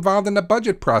people involved in the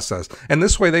budget process. And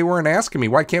this way they weren't asking me,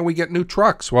 why can't we get new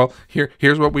trucks? Well,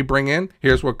 here's what we bring in.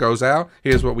 Here's what goes out.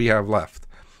 Here's what we have left.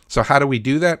 So how do we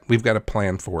do that? We've got a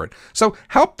plan for it. So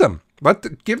help them.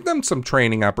 Give them some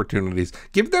training opportunities.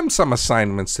 Give them some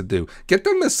assignments to do. Get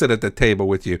them to sit at the table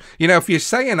with you. If you're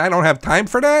saying I don't have time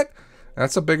for that,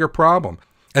 that's a bigger problem.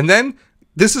 And then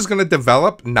this is going to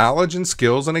develop knowledge and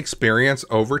skills and experience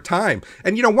over time.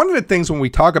 And, one of the things when we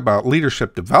talk about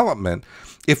leadership development,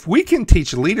 if we can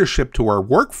teach leadership to our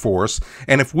workforce,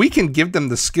 and if we can give them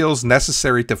the skills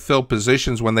necessary to fill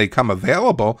positions when they come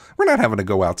available, we're not having to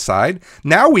go outside.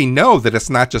 Now we know that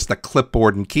it's not just a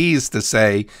clipboard and keys to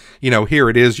say, here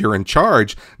it is, you're in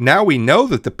charge. Now we know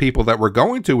that the people that we're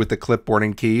going to with the clipboard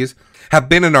and keys have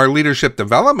been in our leadership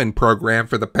development program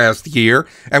for the past year,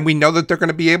 and we know that they're going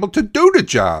to be able to do the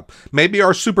job. Maybe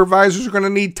our supervisors are going to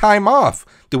need time off.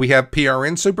 Do we have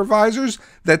PRN supervisors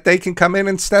that they can come in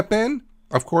and step in?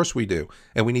 Of course we do.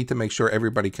 And we need to make sure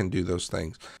everybody can do those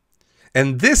things.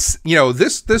 And this,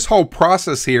 this whole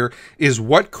process here is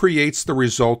what creates the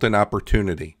result and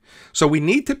opportunity. So we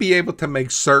need to be able to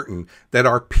make certain that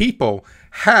our people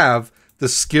have the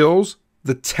skills,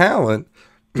 the talent,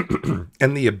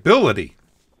 and the ability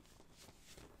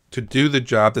to do the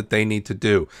job that they need to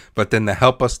do, but then to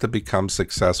help us to become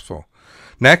successful.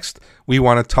 Next, we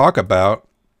want to talk about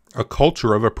a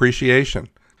culture of appreciation.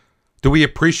 Do we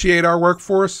appreciate our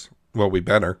workforce? Well, we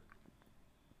better.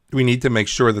 We need to make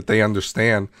sure that they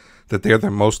understand that they're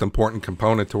the most important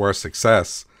component to our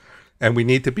success. And we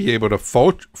need to be able to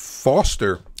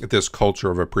foster this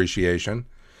culture of appreciation.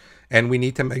 And we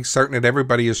need to make certain that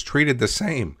everybody is treated the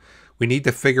same. We need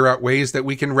to figure out ways that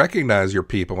we can recognize your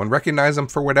people and recognize them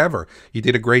for whatever. You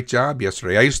did a great job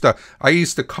yesterday. I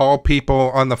used to call people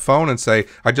on the phone and say,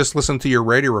 I just listened to your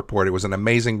radio report. It was an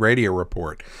amazing radio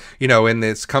report. In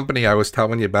this company I was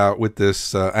telling you about with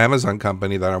this Amazon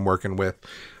company that I'm working with,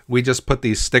 we just put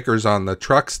these stickers on the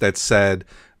trucks that said,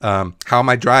 how am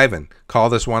I driving? Call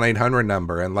this 1-800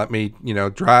 number and let me,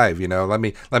 drive, let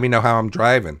me know how I'm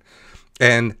driving.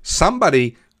 And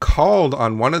somebody called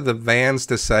on one of the vans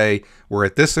to say, we're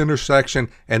at this intersection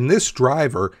and this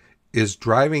driver is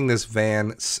driving this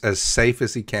van as safe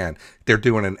as he can. They're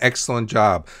doing an excellent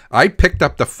job. I picked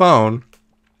up the phone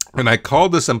and I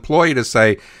called this employee to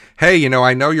say, hey,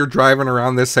 I know you're driving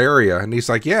around this area. And he's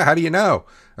like, yeah, how do you know?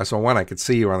 I said, one, I could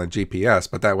see you on the GPS,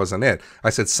 but that wasn't it.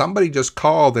 I said, somebody just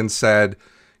called and said,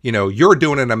 you're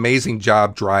doing an amazing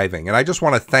job driving. And I just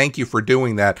want to thank you for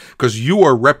doing that because you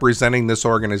are representing this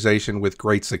organization with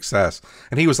great success.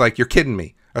 And he was like, you're kidding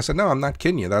me. I said, no, I'm not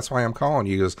kidding you. That's why I'm calling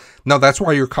you. He goes, no, that's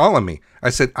why you're calling me.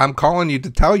 I said, I'm calling you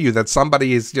to tell you that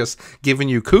somebody is just giving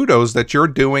you kudos that you're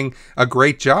doing a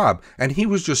great job. And he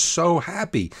was just so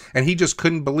happy. And he just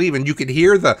couldn't believe. And you could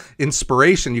hear the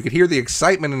inspiration. You could hear the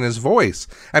excitement in his voice.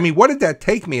 I mean, what did that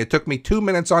take me? It took me 2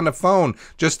 minutes on the phone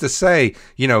just to say,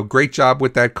 great job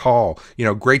with that call.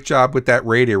 Great job with that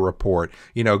radio report.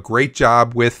 Great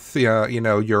job with,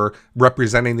 you're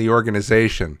representing the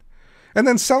organization. And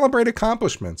then celebrate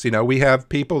accomplishments. We have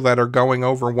people that are going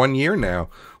over 1 year now.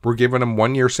 We're giving them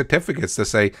 1-year certificates to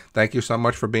say, thank you so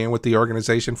much for being with the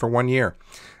organization for 1 year.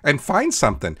 And find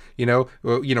something,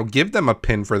 give them a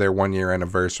pin for their 1-year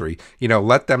anniversary.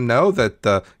 Let them know that,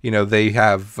 they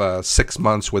have 6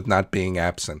 months with not being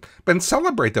absent. But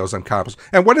celebrate those accomplishments.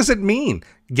 And what does it mean?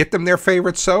 Get them their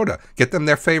favorite soda. Get them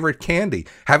their favorite candy.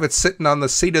 Have it sitting on the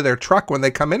seat of their truck when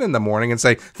they come in the morning and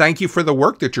say, thank you for the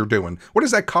work that you're doing. What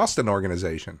does that cost an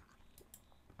organization?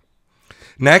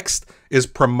 Next is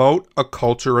promote a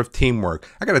culture of teamwork.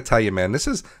 I got to tell you, man, this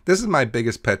is my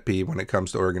biggest pet peeve when it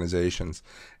comes to organizations.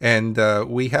 And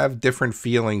we have different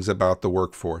feelings about the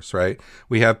workforce, right?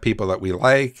 We have people that we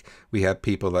like. We have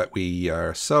people that we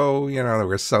are so,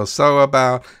 we're so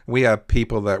about. We have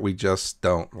people that we just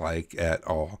don't like at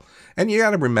all. And you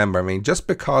got to remember, just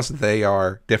because they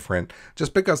are different,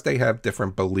 just because they have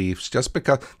different beliefs, just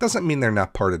because doesn't mean they're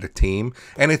not part of the team.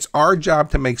 And it's our job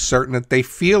to make certain that they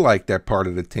feel like they're part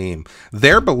of the team.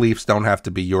 Their beliefs don't have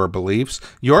to be your beliefs.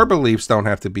 Your beliefs don't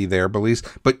have to be their beliefs.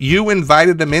 But you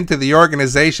invited them into the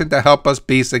organization to help us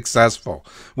be successful.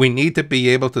 We need to be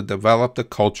able to develop the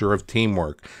culture of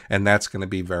teamwork. And that's going to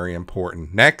be very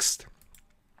important. Next,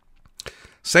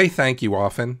 say thank you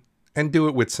often. And do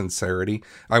it with sincerity.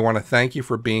 I want to thank you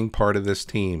for being part of this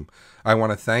team. I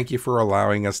want to thank you for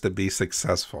allowing us to be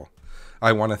successful.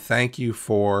 I want to thank you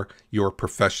for your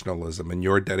professionalism and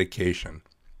your dedication.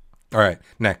 All right,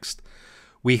 next.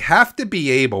 We have to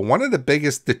be able, one of the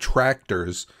biggest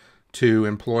detractors to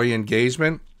employee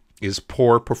engagement is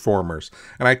poor performers.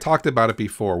 And I talked about it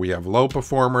before. We have low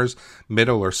performers,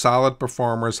 middle or solid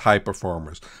performers, high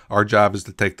performers. Our job is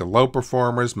to take the low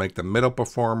performers, make the middle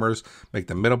performers, make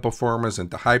the middle performers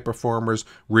into high performers,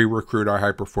 re-recruit our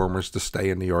high performers to stay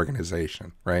in the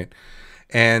organization, right?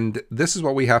 And this is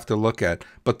what we have to look at.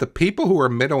 But the people who are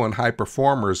middle and high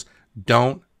performers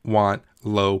don't want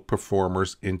low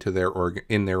performers into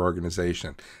in their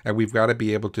organization. And we've got to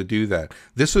be able to do that.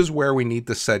 This is where we need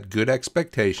to set good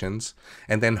expectations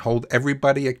and then hold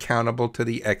everybody accountable to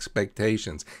the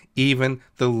expectations, even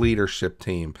the leadership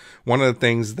team. One of the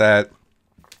things that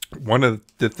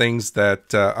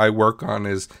I work on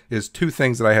is two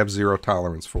things that I have zero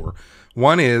tolerance for.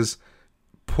 One is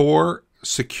poor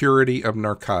security of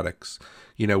narcotics.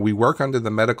 We work under the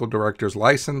medical director's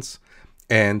license,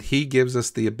 and he gives us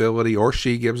the ability, or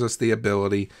she gives us the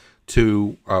ability,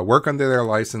 to work under their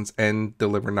license and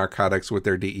deliver narcotics with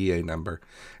their DEA number.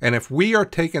 And if we are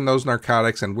taking those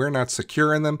narcotics and we're not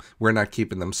securing them, we're not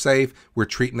keeping them safe, we're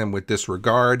treating them with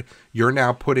disregard, you're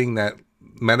now putting that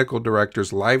medical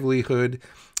director's livelihood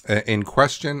in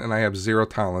question, and I have zero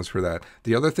tolerance for that.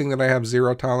 The other thing that I have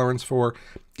zero tolerance for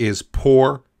is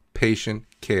poor patient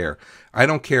care. I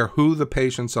don't care who the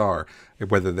patients are,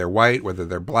 whether they're white, whether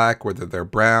they're black, whether they're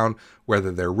brown,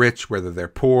 whether they're rich, whether they're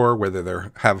poor, whether they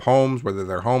have homes, whether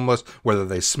they're homeless, whether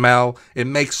they smell. It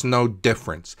makes no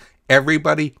difference.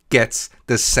 Everybody gets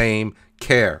the same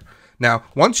care. Now,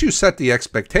 once you set the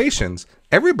expectations,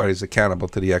 everybody's accountable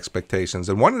to the expectations.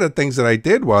 And one of the things that I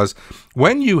did was,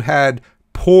 when you had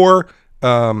poor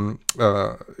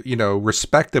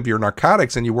respect of your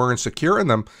narcotics and you weren't securing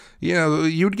them,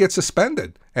 you'd get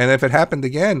suspended. And if it happened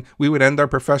again, we would end our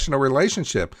professional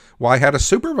relationship. Well, I had a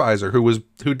supervisor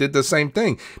who did the same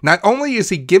thing. Not only is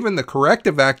he given the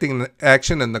corrective action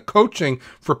and the coaching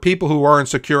for people who aren't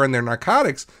secure in their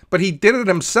narcotics, but he did it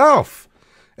himself.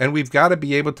 And we've got to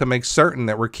be able to make certain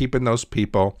that we're keeping those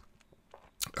people,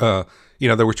 that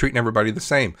we're treating everybody the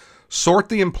same. Sort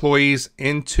the employees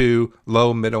into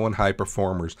low, middle, and high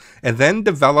performers, and then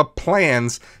develop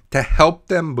plans to help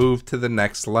them move to the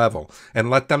next level, and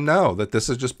let them know that this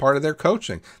is just part of their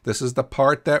coaching. This is the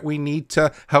part that we need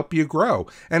to help you grow.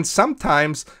 And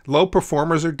sometimes low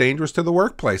performers are dangerous to the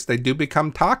workplace. They do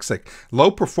become toxic.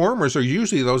 Low performers are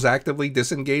usually those actively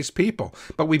disengaged people.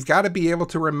 But we've got to be able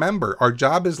to remember, our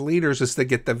job as leaders is to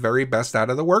get the very best out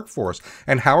of the workforce.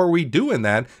 And how are we doing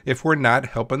that if we're not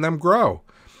helping them grow?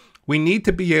 We need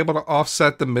to be able to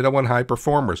offset the middle and high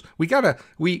performers. We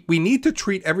need to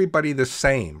treat everybody the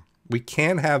same. We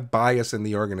can have bias in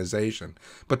the organization,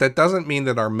 but that doesn't mean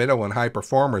that our middle and high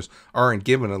performers aren't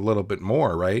given a little bit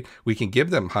more, right? We can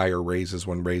give them higher raises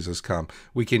when raises come.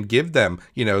 We can give them,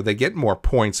 they get more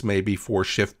points maybe for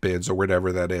shift bids or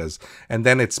whatever that is. And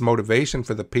then it's motivation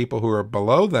for the people who are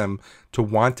below them to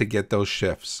want to get those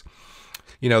shifts.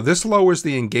 This lowers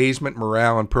the engagement,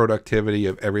 morale, and productivity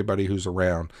of everybody who's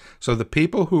around. So the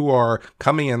people who are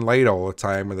coming in late all the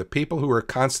time, or the people who are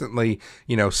constantly,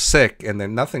 sick and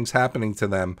then nothing's happening to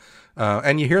them,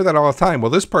 and you hear that all the time. Well,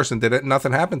 this person did it and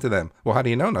nothing happened to them. Well, how do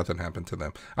you know nothing happened to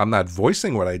them? I'm not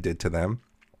voicing what I did to them.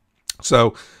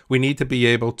 So we need to be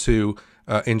able to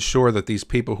ensure that these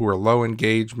people who are low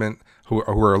engagement, who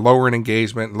are lower in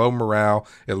engagement, low morale,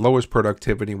 it lowers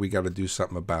productivity. We got to do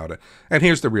something about it. And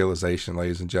here's the realization,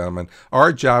 ladies and gentlemen.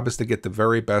 Our job is to get the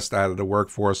very best out of the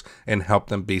workforce and help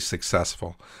them be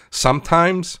successful.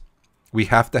 Sometimes we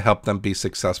have to help them be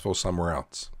successful somewhere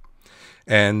else.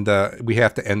 And we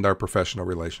have to end our professional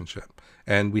relationship.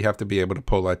 And we have to be able to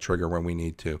pull that trigger when we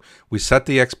need to. We set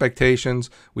the expectations.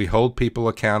 We hold people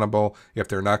accountable. If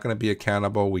they're not going to be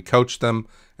accountable, we coach them.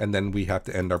 And then we have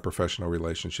to end our professional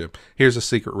relationship. Here's a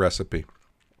secret recipe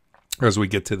as we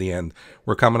get to the end.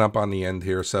 We're coming up on the end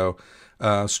here. So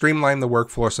streamline the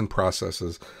workforce and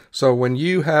processes. So when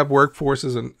you have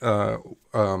workforces and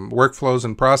workflows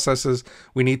and processes,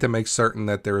 we need to make certain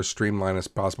that they're as streamlined as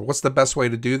possible. What's the best way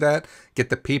to do that?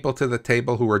 Get the people to the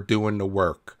table who are doing the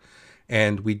work.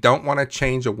 And we don't want to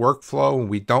change a workflow, and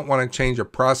we don't want to change a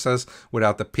process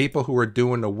without the people who are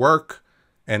doing the work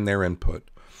and their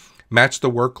input. Match the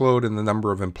workload and the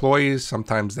number of employees.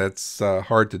 Sometimes that's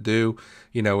hard to do.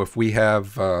 If we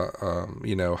have,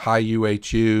 high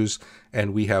UHUs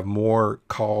and we have more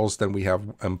calls than we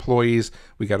have employees,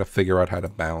 we got to figure out how to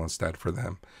balance that for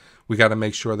them. We got to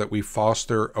make sure that we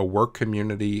foster a work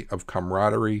community of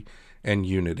camaraderie and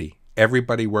unity.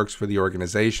 Everybody works for the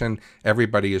organization.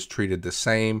 Everybody is treated the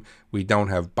same. We don't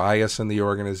have bias in the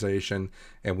organization,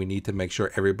 and we need to make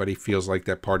sure everybody feels like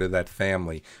they're part of that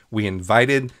family. We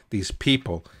invited these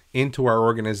people into our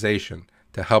organization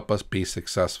to help us be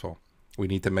successful. We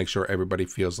need to make sure everybody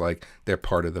feels like they're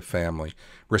part of the family.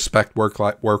 Respect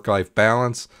work-life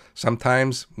balance.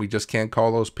 Sometimes we just can't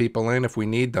call those people in if we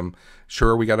need them.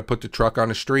 Sure, we got to put the truck on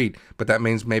the street, but that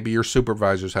means maybe your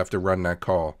supervisors have to run that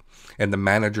call. And the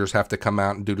managers have to come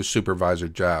out and do the supervisor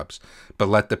jobs. But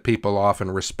let the people off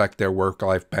and respect their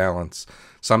work-life balance.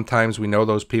 Sometimes we know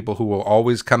those people who will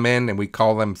always come in and we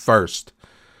call them first.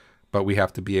 but we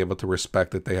have to be able to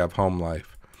respect that they have home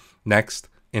life. Next,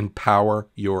 empower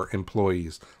your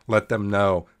employees. Let them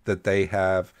know that they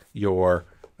have your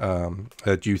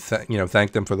that you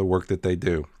thank them for the work that they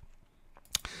do.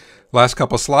 Last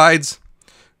couple slides.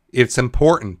 It's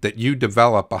important that you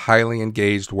develop a highly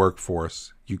engaged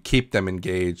workforce. You keep them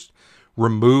engaged.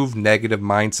 Remove negative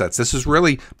mindsets. This is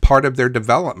really part of their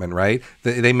development, right?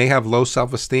 They may have low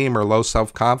self-esteem or low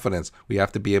self-confidence. We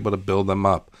have to be able to build them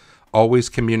up. Always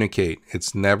communicate.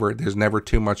 There's never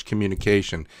too much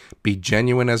communication. Be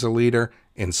genuine as a leader.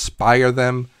 Inspire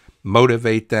them.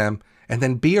 Motivate them. And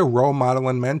then be a role model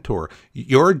and mentor.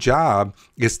 Your job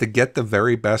is to get the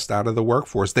very best out of the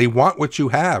workforce. They want what you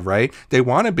have, right? They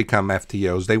want to become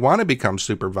FTOs. They want to become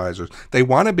supervisors. They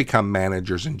want to become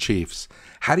managers and chiefs.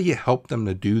 How do you help them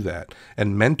to do that?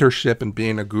 And mentorship and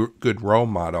being a good role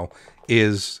model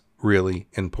is really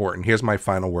important. Here's my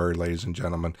final word, ladies and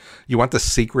gentlemen. You want the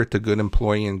secret to good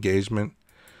employee engagement?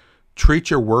 Treat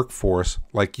your workforce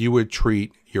like you would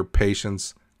treat your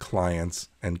patients, clients,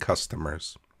 and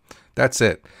customers. That's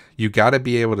it. You got to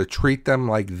be able to treat them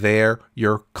like they're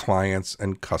your clients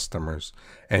and customers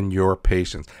and your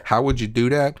patients. How would you do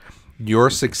that? Your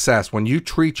success. When you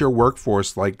treat your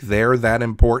workforce like they're that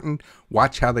important,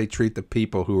 watch how they treat the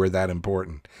people who are that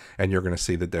important, and you're going to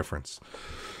see the difference.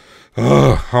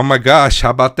 Oh my gosh, how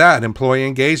about that? Employee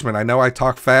engagement. I know I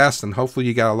talk fast, and hopefully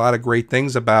you got a lot of great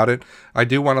things about it. I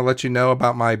do want to let you know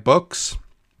about my books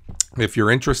if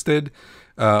you're interested.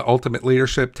 Ultimate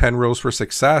Leadership, 10 Rules for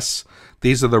Success.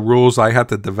 These are the rules I had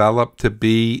to develop to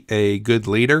be a good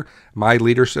leader. My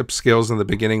leadership skills in the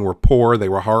beginning were poor. They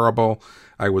were horrible.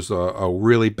 I was a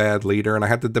really bad leader, and I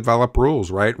had to develop rules,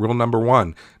 right? Rule number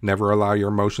 1, never allow your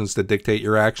emotions to dictate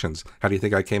your actions. How do you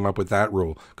think I came up with that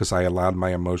rule? Because I allowed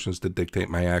my emotions to dictate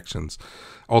my actions.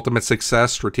 Ultimate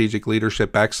Success, Strategic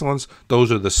Leadership Excellence.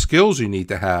 Those are the skills you need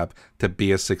to have to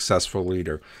be a successful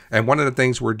leader. And one of the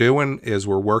things we're doing is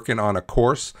we're working on a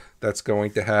course that's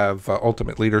going to have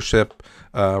Ultimate Leadership.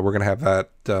 We're going to have that,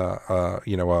 a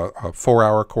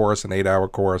 4-hour course, an 8-hour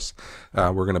course.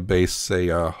 We're going to base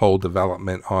a whole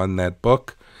development on that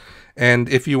book. And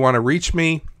if you want to reach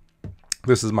me,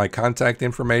 this is my contact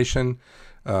information.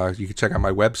 You can check out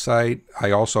my website.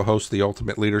 I also host the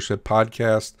Ultimate Leadership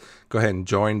Podcast. Go ahead and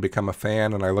join, become a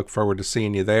fan, and I look forward to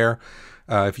seeing you there.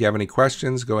 If you have any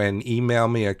questions, go ahead and email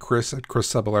me at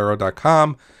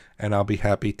chris@chriscebollero.com, and I'll be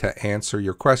happy to answer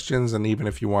your questions. And even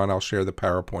if you want, I'll share the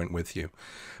PowerPoint with you.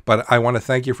 But I want to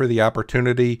thank you for the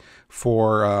opportunity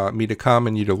for me to come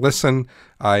and you to listen.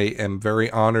 I am very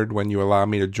honored when you allow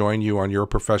me to join you on your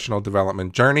professional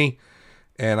development journey.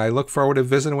 And I look forward to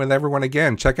visiting with everyone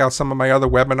again. Check out some of my other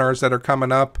webinars that are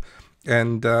coming up.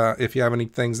 And if you have any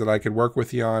things that I could work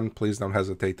with you on, please don't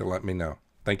hesitate to let me know.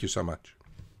 Thank you so much.